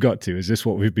where we've got to? Is this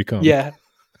what we've become? Yeah.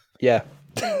 Yeah.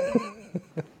 The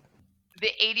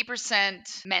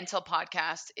 80% Mental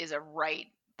podcast is a right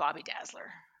Bobby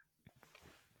Dazzler.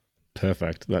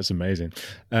 Perfect. That's amazing.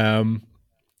 Right,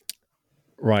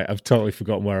 I've totally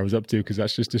forgotten where I was up to because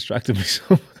that's just distracted me so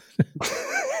much.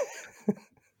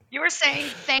 You were saying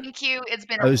thank you. It's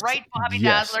been a right Bobby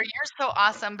Dazzler. You're so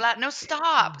awesome. No,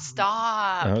 stop.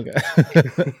 Okay.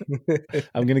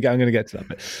 I'm gonna get to that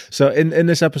bit. So in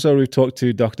this episode, we've talked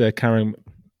to Dr. Karen.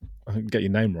 I can get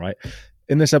your name right.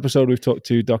 In this episode, we've talked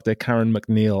to Dr. Karen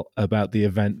MacNeil about the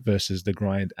event versus the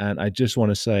grind. And I just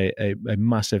want to say a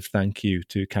massive thank you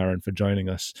to Karen for joining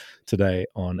us today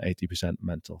on 80%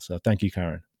 Mental. So thank you,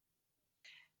 Karen.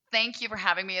 Thank you for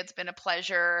having me. It's been a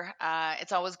pleasure.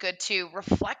 It's always good to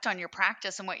reflect on your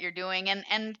practice and what you're doing.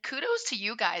 And kudos to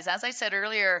you guys. As I said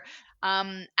earlier,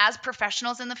 as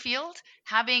professionals in the field,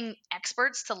 having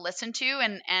experts to listen to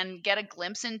and get a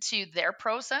glimpse into their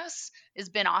process has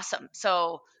been awesome.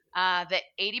 So the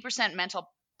 80% Mental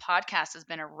podcast has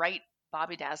been a right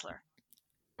Bobby Dazzler.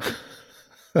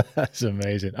 That's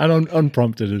amazing. And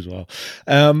unprompted as well.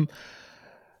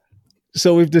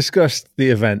 So we've discussed the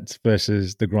event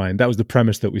versus the grind. That was the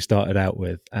premise that we started out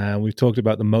with. And we've talked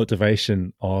about the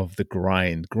motivation of the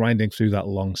grinding through that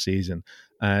long season.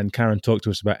 And Karen talked to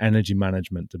us about energy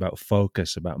management, about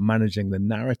focus, about managing the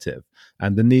narrative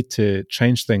and the need to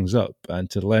change things up and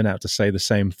to learn how to say the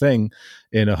same thing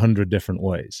in 100 different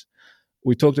ways.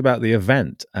 We talked about the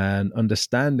event and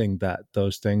understanding that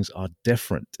those things are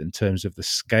different in terms of the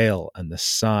scale and the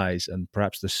size and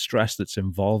perhaps the stress that's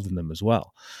involved in them as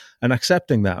well. And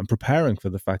accepting that and preparing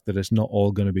for the fact that it's not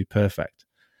all going to be perfect.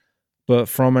 But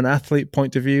from an athlete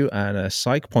point of view and a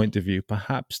psych point of view,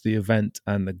 perhaps the event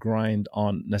and the grind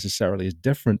aren't necessarily as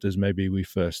different as maybe we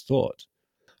first thought.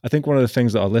 I think one of the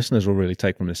things that our listeners will really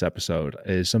take from this episode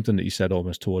is something that you said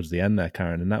almost towards the end there,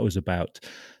 Karen, and that was about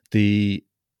the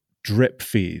drip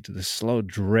feed, the slow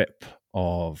drip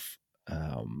of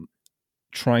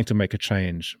trying to make a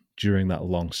change during that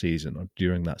long season or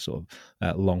during that sort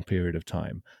of long period of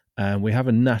time. And we have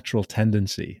a natural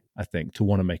tendency, I think, to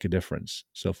want to make a difference.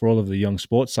 So for all of the young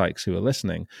sports psychs who are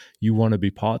listening, you want to be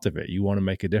part of it. You want to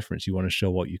make a difference. You want to show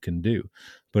what you can do.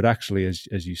 But actually,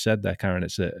 as you said there, Karen,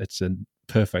 it's a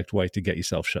perfect way to get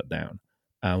yourself shut down.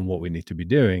 And what we need to be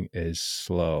doing is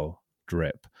slow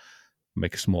drip.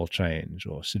 Make a small change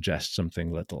or suggest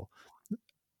something little,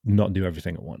 not do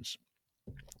everything at once.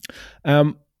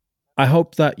 I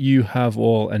hope that you have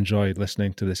all enjoyed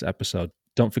listening to this episode.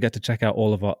 Don't forget to check out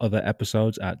all of our other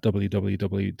episodes at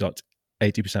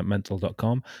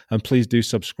www.80percentmental.com. And please do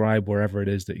subscribe wherever it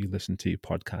is that you listen to your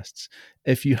podcasts.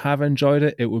 If you have enjoyed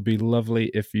it, it would be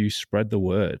lovely if you spread the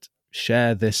word.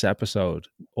 Share this episode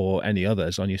or any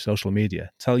others on your social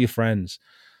media. Tell your friends.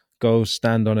 Go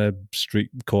stand on a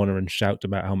street corner and shout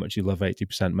about how much you love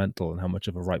 80% Mental and how much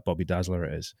of a right Bobby Dazzler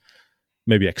it is.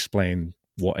 Maybe explain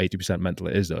what 80% Mental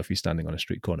it is, though, if you're standing on a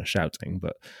street corner shouting.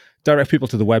 But direct people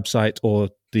to the website or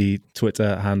the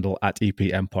Twitter handle at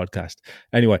EPM Podcast.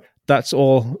 Anyway, that's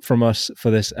all from us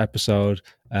for this episode.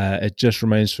 It just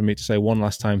remains for me to say one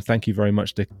last time, thank you very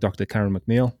much to Dr. Karen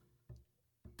MacNeil.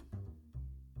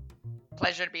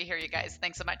 Pleasure to be here, you guys.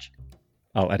 Thanks so much.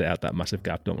 I'll edit out that massive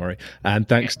gap, don't worry. And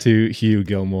thanks to Hugh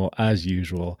Gilmore, as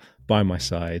usual, by my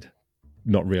side.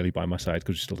 Not really by my side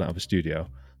because we still don't have a studio,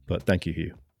 but thank you,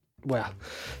 Hugh. Well,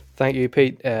 thank you,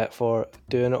 Pete, for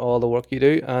doing all the work you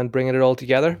do and bringing it all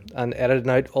together and editing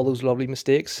out all those lovely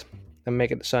mistakes and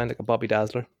making it sound like a Bobby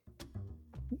Dazzler.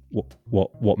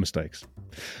 What mistakes?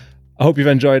 I hope you've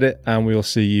enjoyed it, and we'll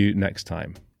see you next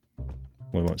time.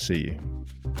 We won't see you.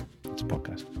 It's a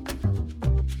podcast.